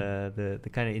and the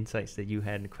kind of insights that you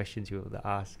had and the questions you were able to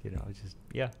ask.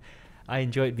 I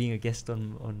enjoyed being a guest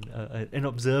on an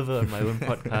observer on my own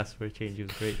podcast for a change. It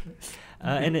was great.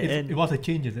 It was a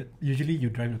change, is it? Usually you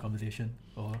drive the conversation,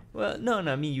 or? Well, no.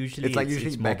 I mean, usually it's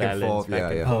usually more back and forth.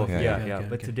 back and forth. Okay,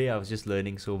 But today I was just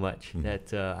learning so much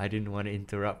that I didn't want to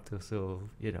interrupt. So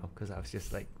because I was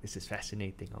just like, this is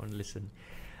fascinating. I want to listen.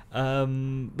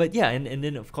 But yeah, and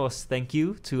then of course, thank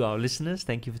you to our listeners.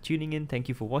 Thank you for tuning in. Thank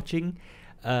you for watching.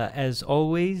 As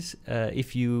always,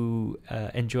 if you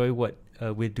enjoy what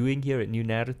we're doing here at New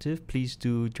Narrative, please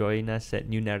do join us at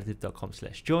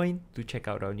newnarrative.com/join to check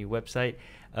out our new website,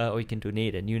 or you can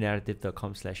donate at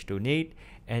newnarrative.com/donate,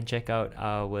 and check out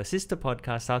our sister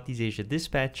podcast, Southeast Asia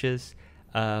Dispatches,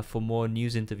 for more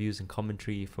news, interviews, and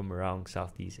commentary from around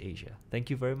Southeast Asia.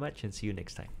 Thank you very much, and see you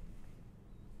next time.